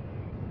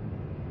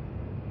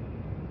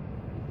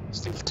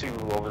 Steel 2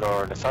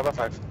 Overlord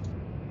 515.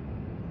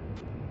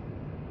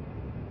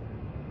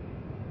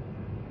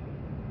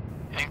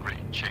 Angry,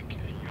 check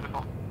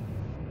uniform.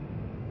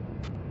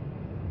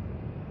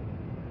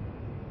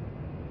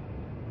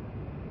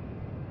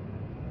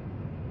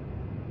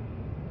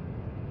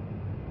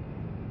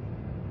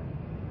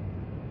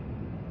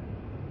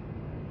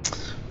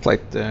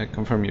 Flight,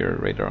 confirm your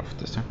radar off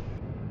this time.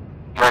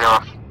 Radar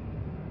off.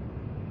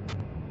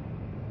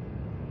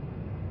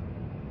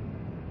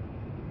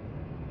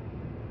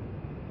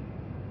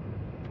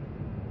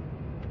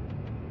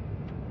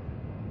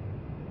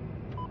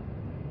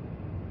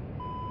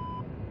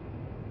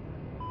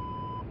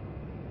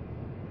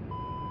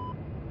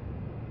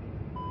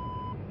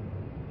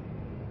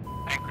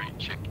 Angry,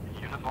 check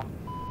uniform.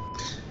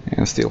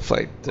 And still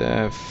flight.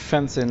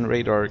 Fence in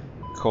radar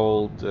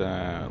cold.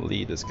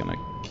 Lead is gonna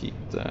keep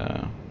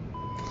the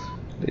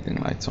leading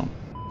lights on.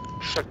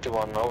 Check to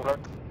 1 over.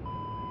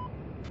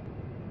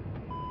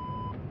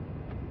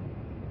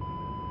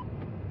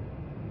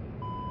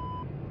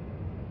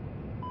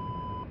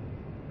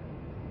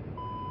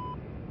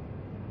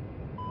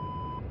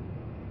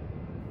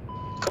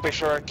 Copy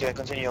Shark,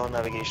 continue on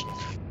navigation.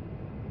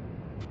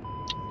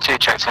 2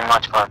 checks in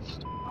March 5.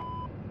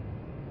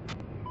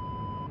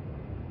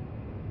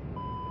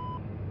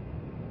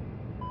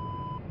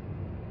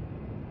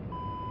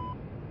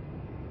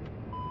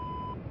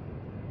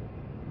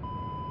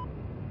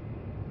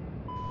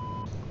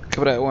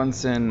 Cover that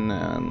once in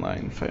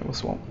line 5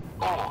 as well.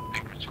 Oh,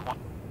 angry 2-1.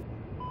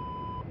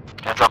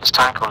 Can I drop his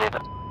tank or leave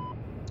it?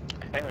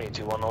 Henry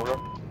 2-1 over.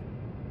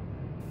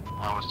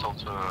 I was told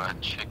to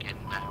check in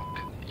now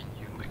with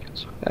EU Viggen,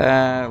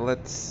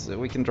 so...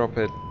 We can drop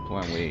it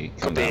when we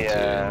come Could be,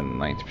 down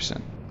to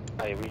 90%.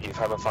 I read you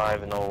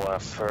 505, no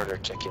further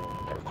check-in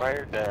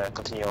required.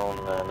 Continue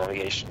on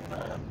navigation.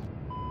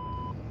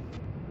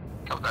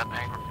 Got that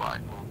angry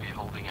 5. We'll be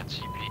holding at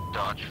CP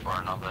Dodge for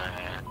another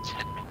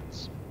 10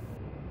 minutes.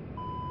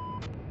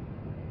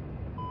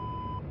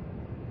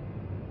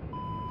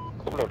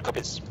 Overlord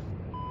copies.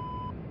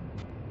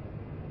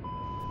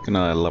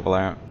 Gonna level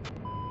out.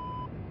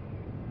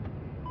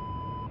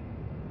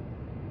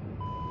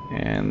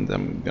 And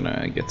I'm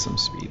gonna get some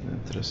speed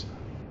into this.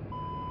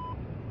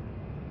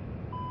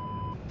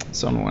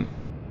 Zone 1.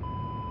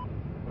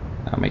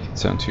 I'll make it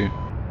zone 2.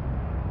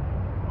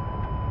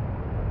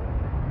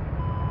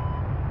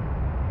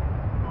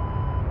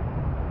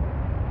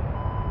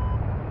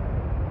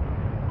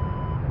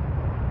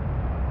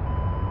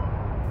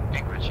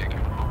 Angry check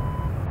your roll.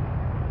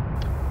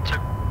 2.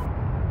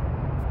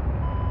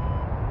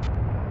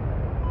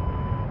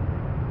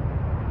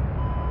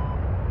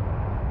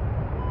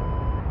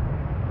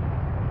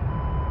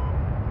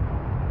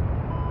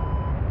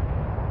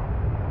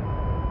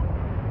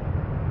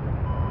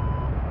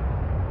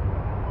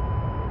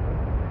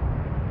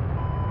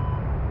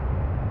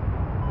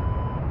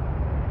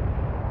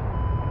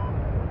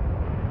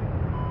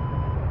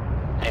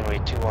 Henry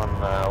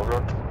 2-1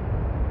 Overlord.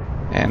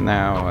 And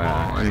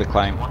now in the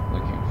climb,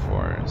 looking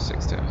for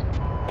 6000.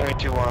 Henry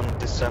 2-1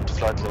 descent to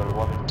flight level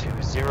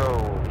 120.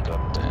 We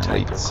got And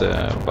tanker leads,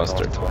 coming from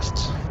Buster. northwest.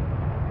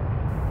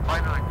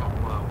 Final echo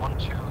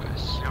 120,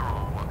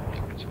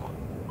 angry 2-1.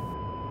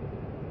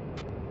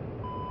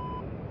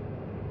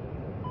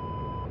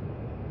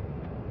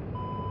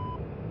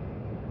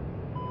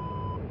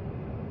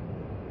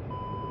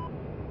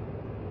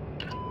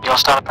 You're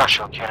starting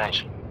pressure on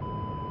QNH.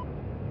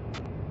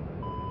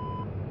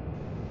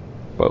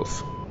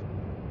 Both.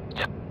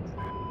 Yep.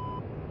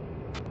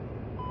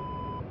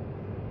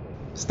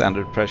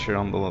 Standard pressure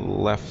on the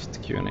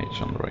left,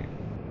 QNH on the right.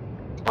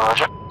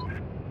 Roger.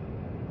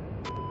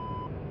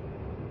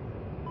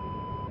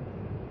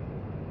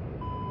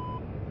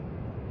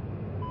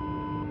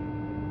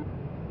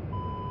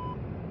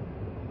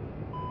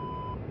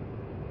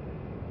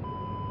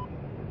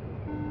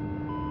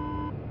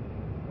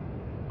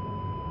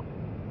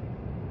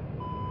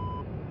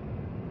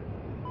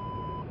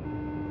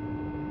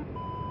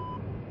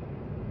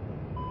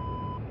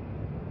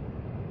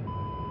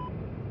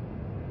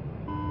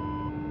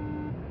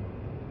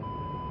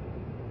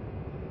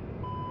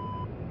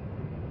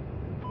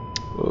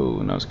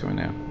 Oh, nose coming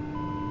down.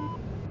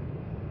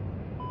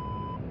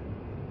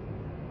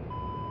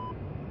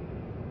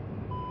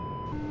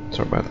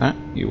 Sorry about that.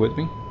 You with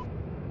me?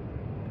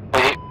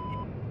 Wait.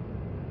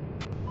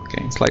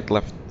 Okay, slight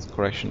left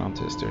correction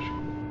onto his steer.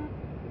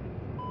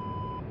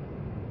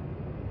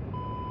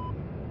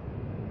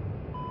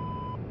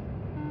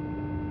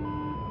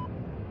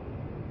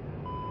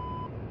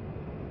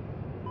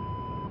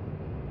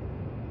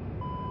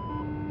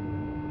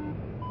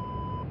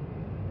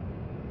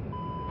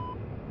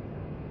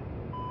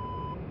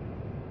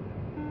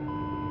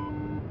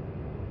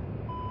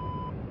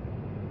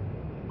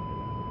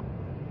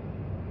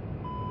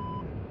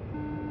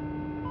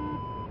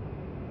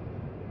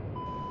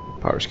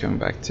 Power's coming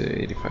back to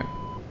 85.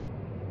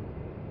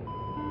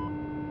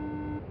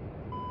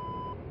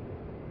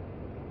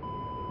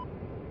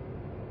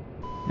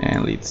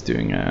 And lead's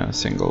doing a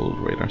single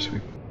radar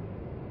sweep.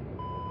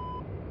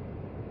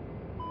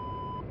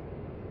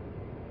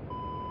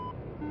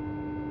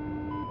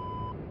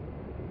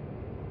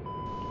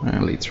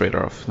 And lead's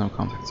radar off, no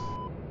contacts.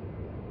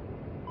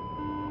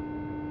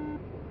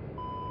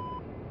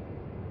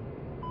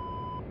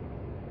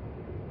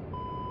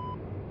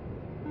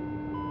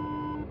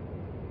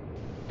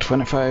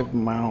 .25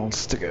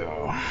 miles to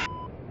go.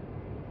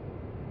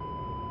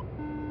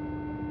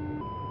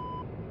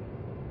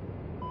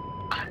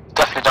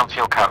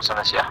 fuel counts on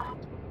this, yeah?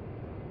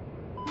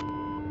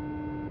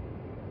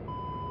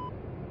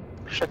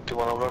 Check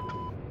 2-1 alert.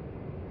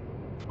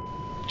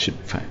 Should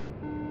be fine.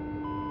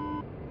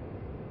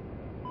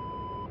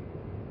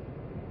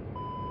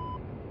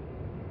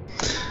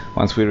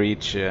 Once we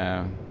reach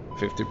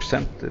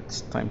 50%,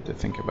 it's time to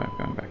think about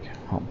going back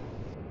home.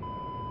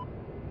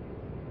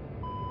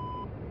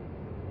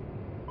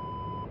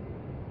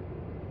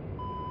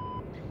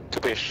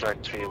 To be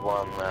strike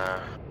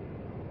 3-1,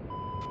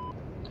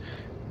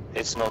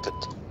 it's noted.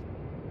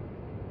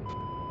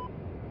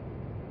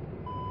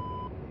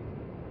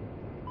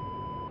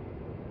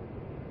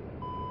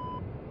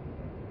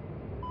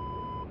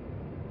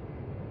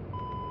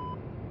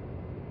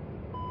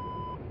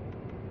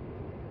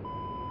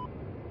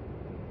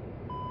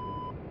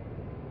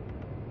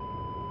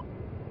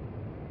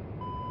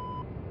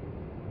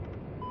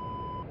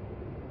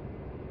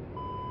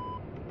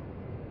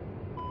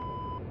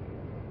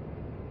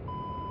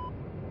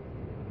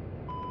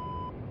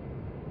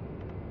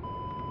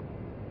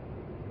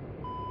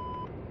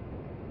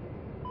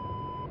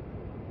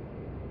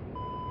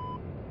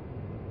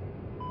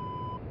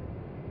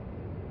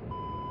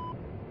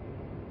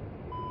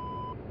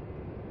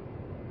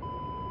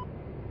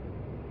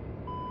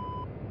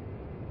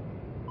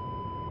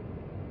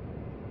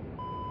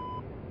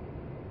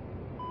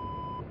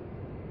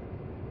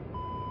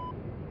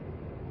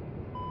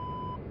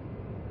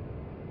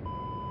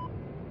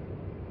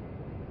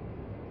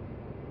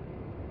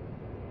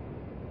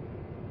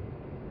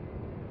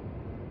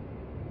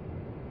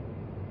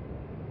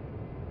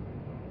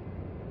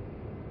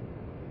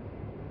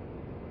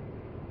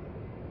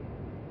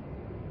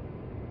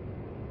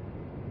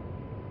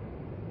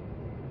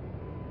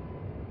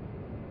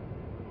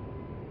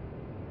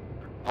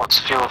 What's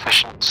fuel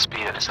efficient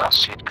speed at this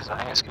altitude? Because I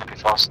think it's going to be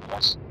faster than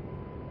this.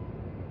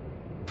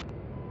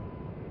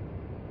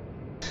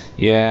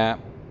 Yeah,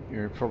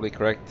 you're probably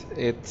correct.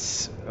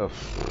 It's,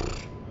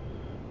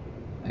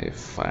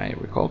 if I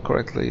recall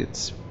correctly,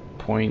 it's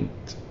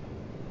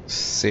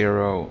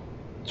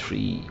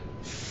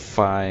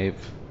 0.035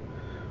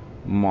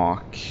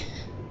 Mach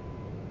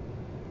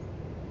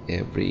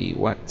every,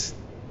 what,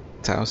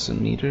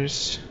 1,000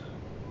 meters?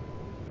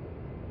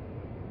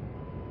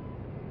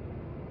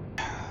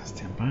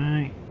 Stand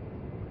by.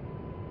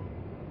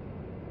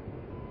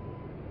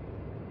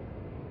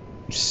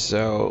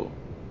 So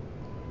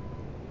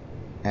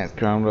at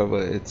ground level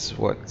it's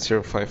what,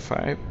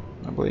 0.55,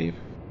 I believe?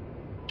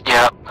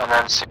 Yeah, and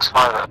then 6.5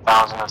 at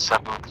 1,000 and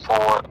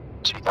 7.4 at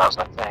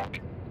 2,000, I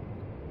think.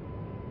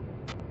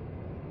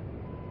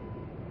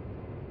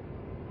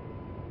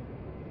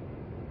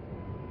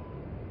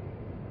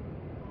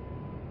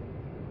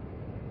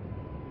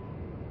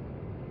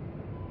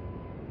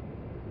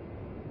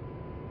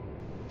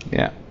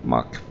 Yeah,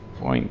 Mach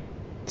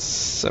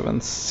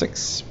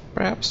 0.76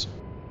 perhaps.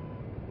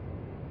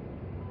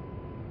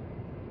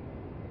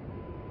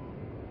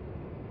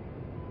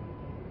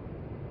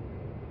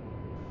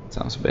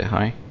 Sounds a bit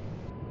high.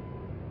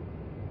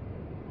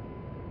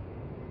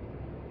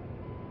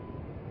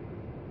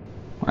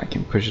 I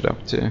can push it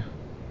up to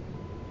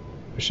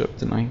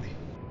 90.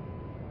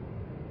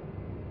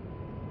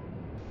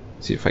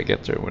 See if I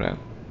get there without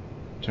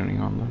turning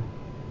on the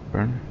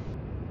burner.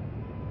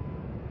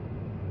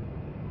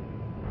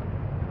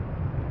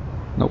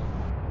 Nope.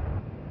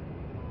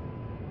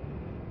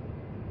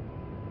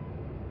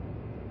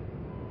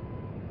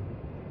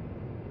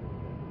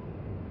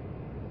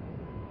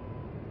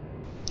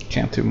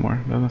 Can't do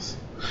more than this.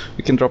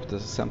 We can drop the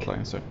scent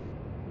line, sir.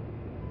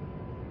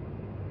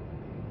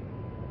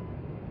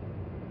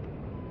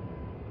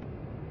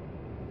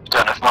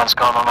 Don't know if mine's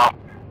gone or not.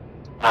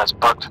 No, it's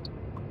bugged.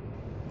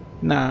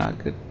 Nah,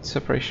 good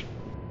separation.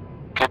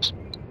 Good.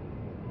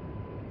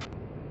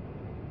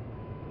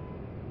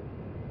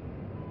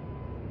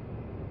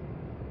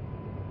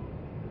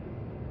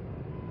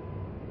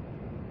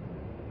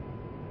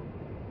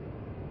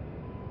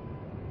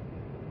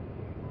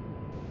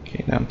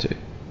 Okay, down to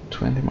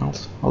 20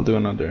 miles. I'll do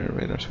another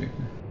radar sweep.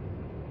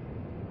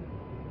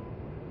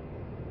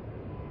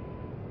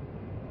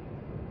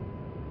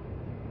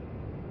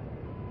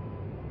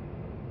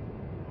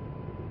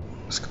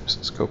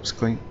 Scope's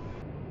clean.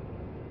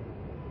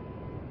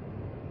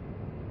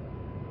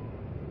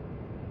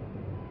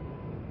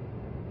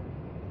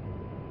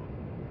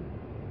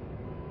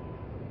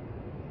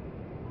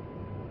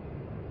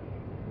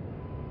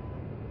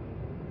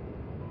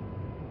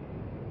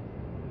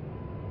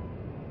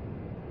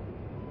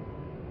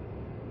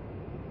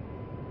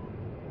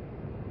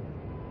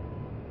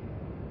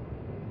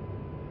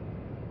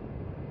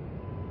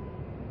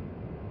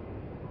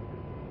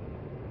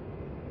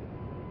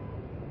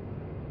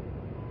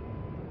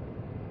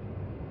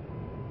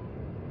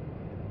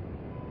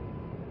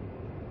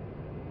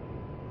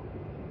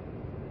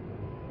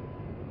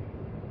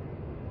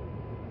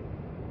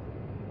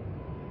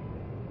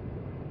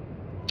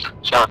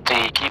 So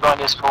the keybind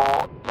is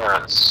for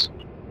mirrors.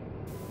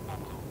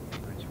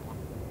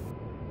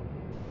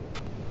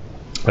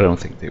 I don't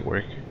think they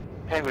work.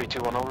 Angry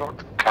 2-1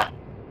 overlord. Okay.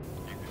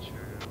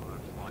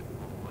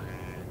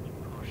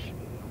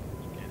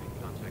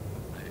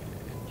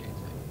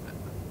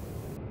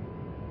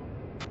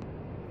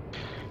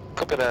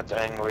 Copy that,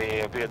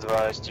 Angry. Be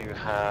advised you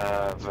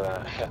have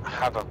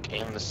Havoc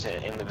in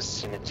the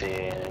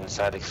vicinity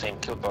inside the same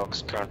kill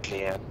box,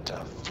 currently at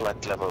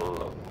flight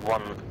level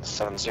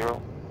 170.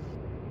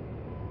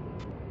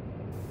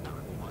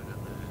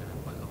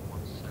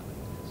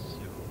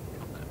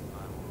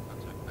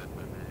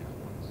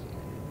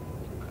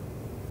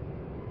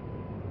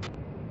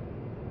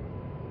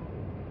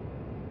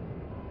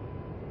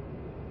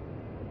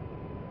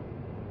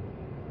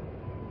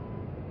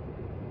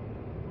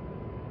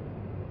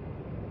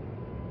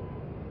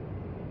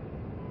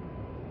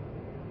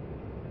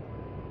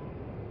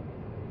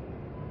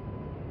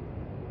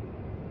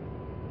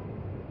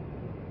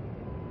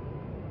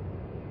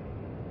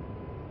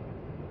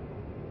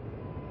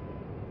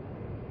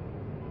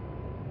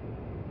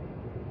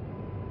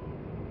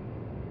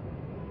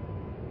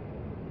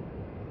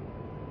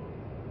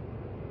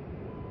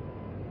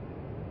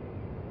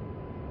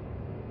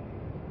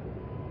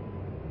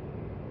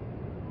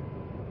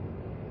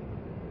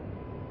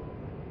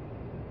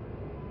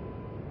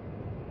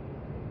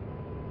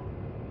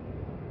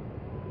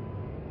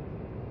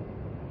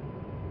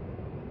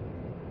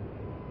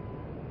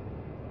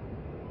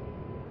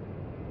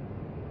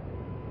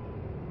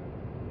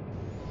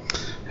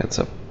 Heads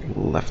up,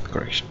 left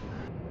correction.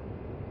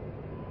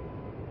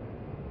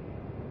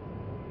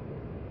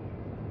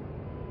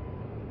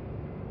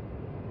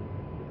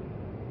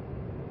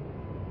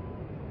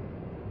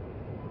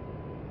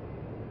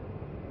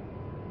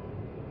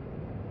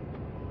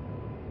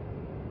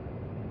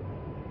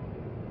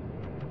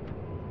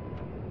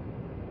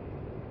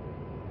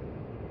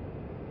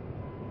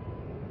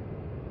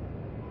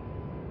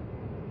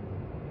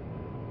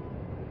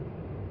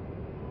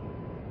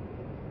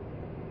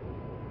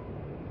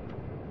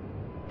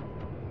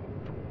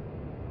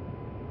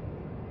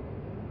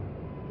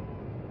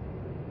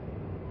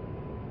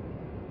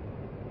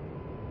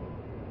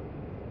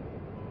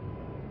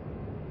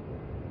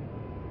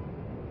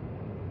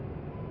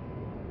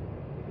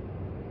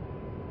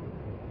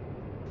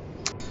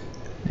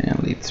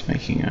 And leads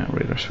making a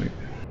radar sweep.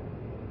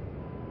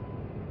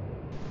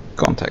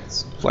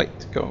 Contacts,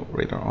 flight, go,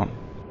 radar on.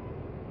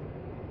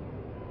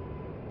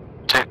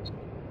 2.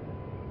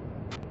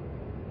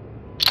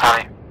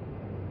 Tally.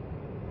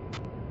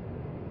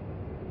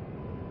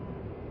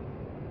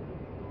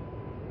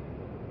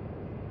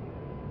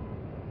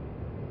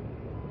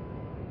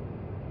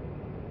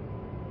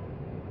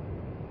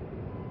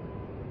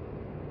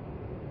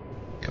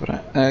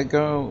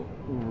 Go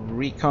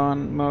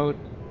recon mode,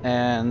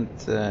 and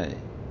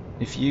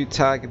if you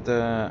tag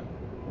the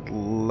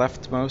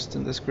leftmost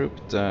in this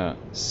group, the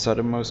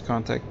southernmost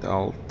contact,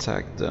 I'll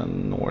tag the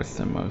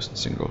northernmost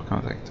single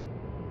contact.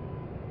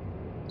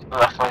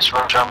 Leftmost,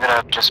 Roger. I'm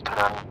gonna just move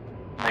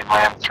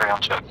my M3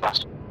 onto it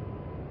first.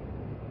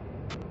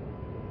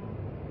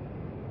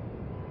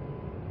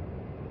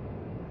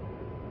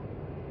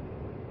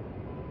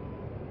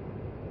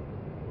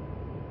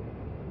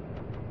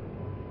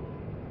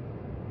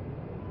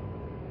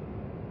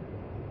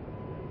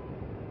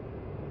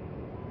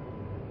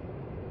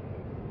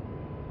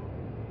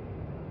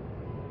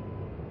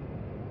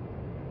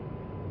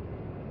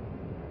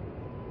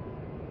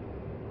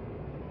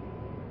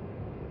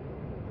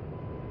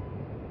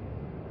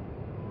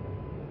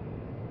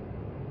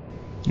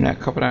 Yeah,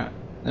 copy that.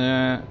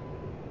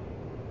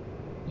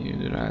 You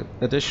do that.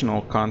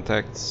 Additional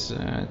contacts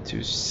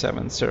to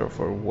 70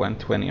 for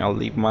 120. I'll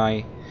leave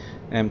my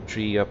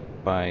M3 up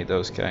by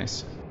those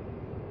guys.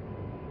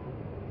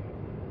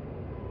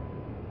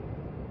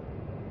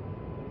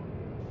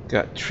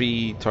 Got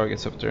 3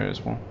 targets up there as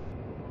well.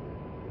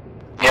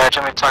 Yeah, do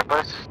you want me to tag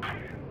both?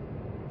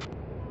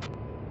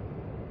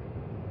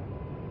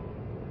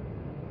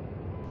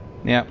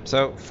 Yeah,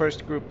 so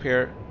first group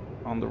here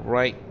on the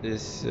right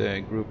is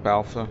Group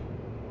Alpha.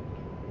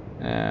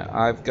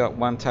 I've got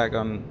one tag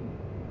on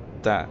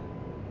that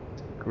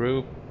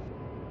group.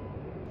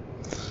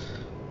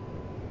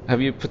 Have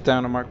you put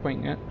down a mark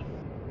point yet?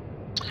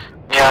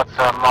 Yeah,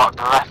 I've marked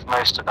the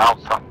leftmost at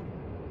Alpha.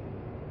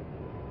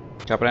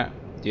 Copy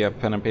that. Do you have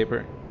pen and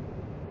paper?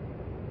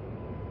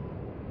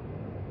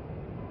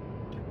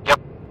 Yep.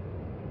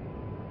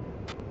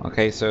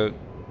 Okay, so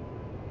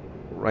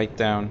write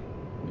down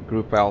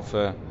Group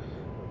Alpha,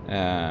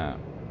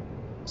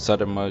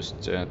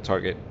 southernmost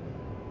target.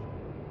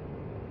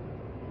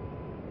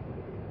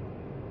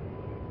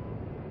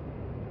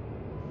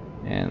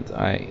 And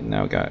I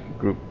now got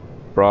Group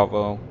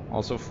Bravo,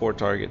 also 4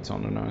 targets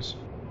on the nose.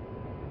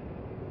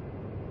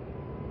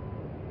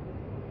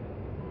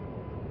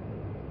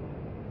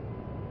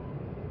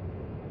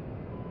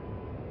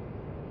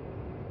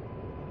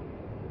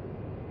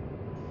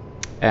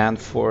 And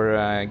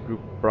for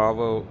Group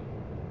Bravo,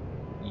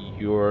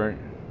 your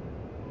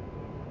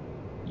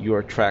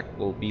track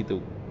will be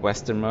the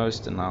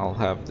westernmost, and I'll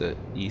have the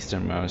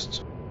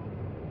easternmost.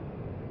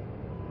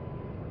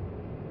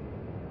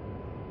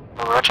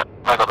 Roger,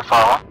 I got the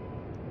far one.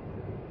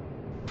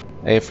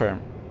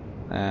 Affirm.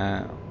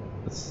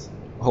 Let's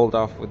hold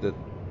off with the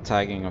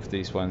tagging of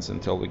these ones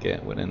until we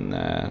get within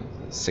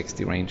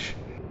 60 range.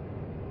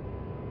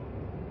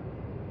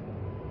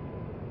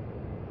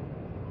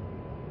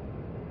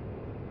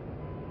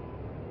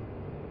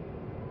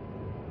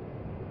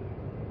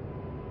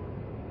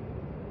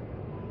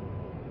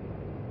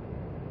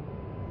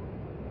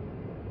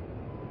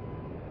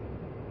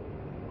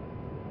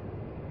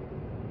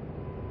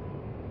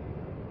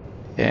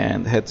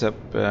 And heads up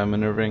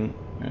maneuvering,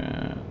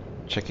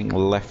 checking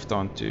left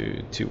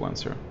onto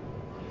 210.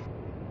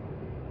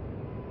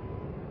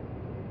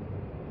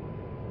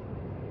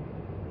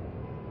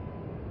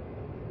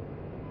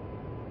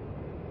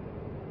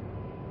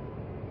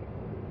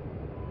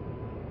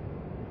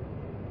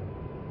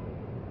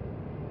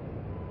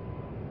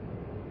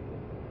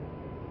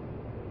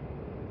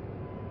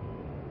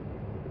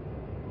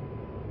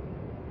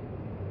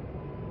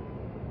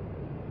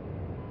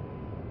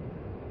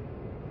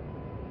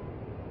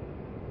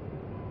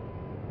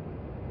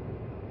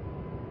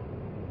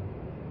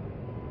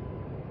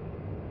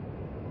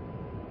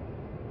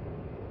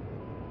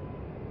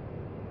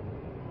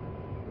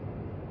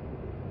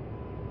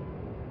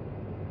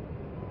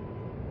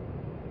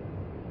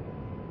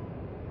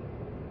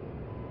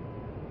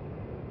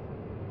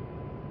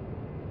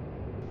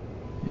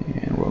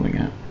 And rolling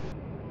out.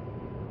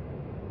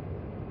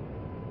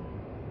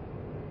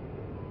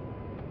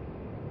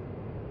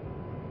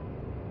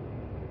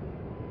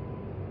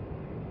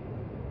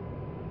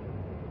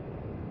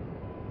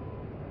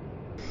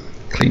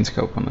 Clean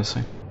scope on this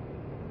side.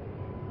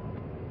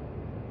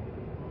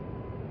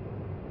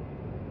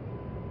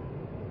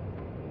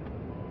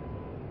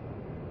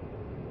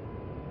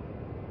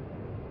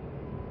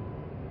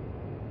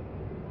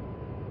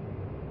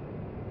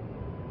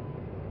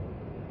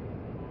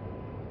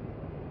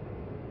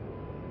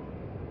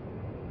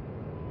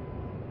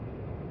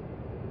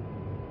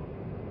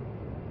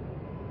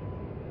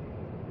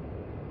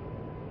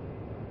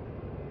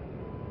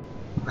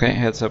 Okay,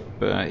 heads up,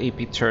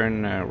 AP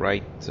turn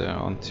right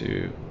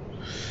onto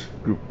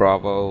Group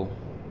Bravo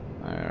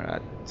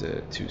at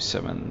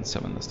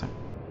 277 this time.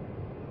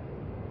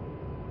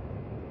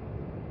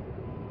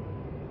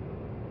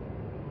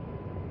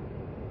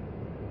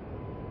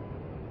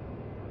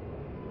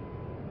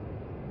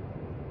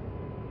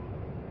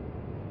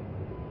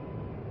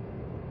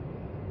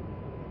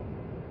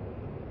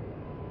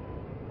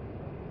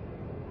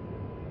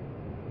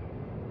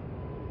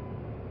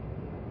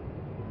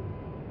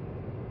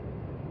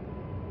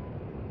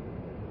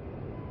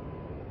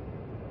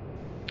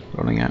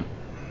 Rolling out.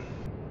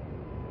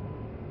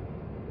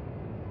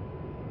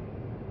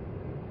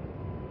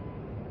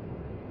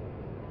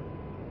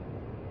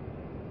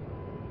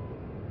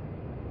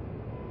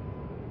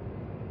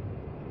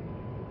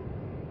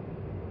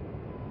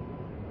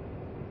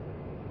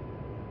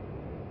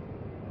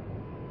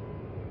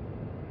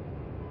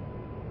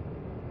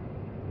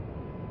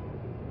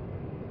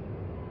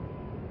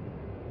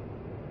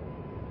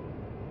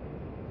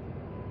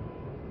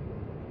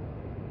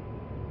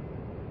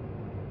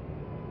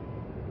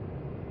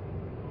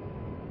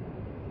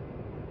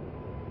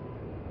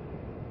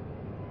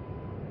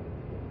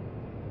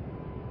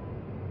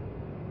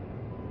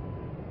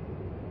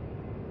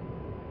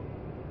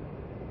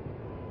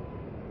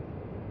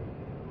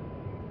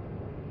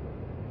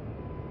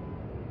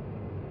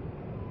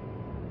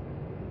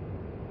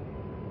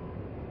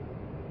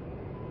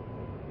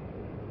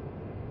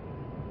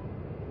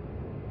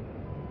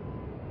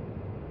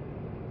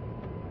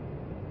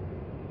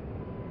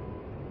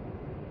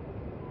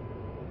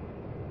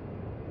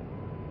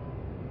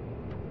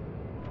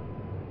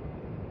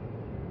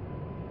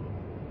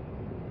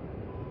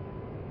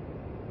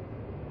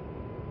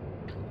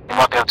 You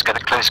might be able to get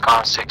a close car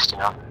on 60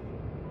 now.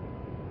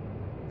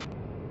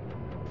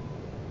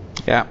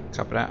 Yeah,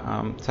 copy that.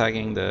 I'm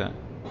tagging the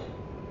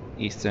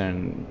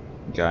eastern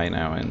guy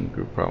now in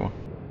Group Bravo.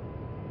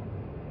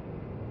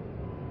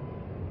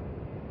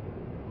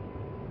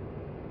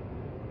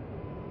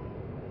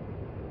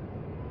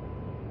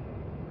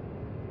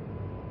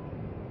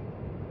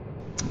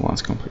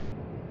 Once complete.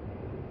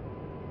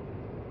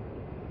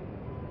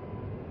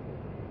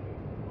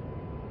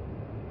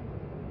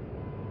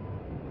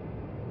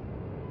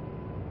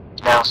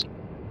 Nails.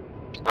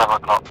 11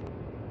 o'clock.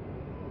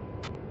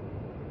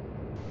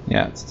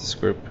 Yeah, it's this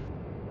group.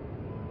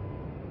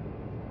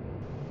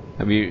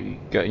 Have you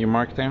got your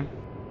mark down?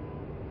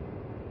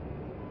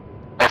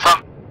 If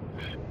I'm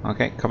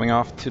Okay, coming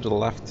off to the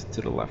left,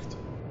 to the left.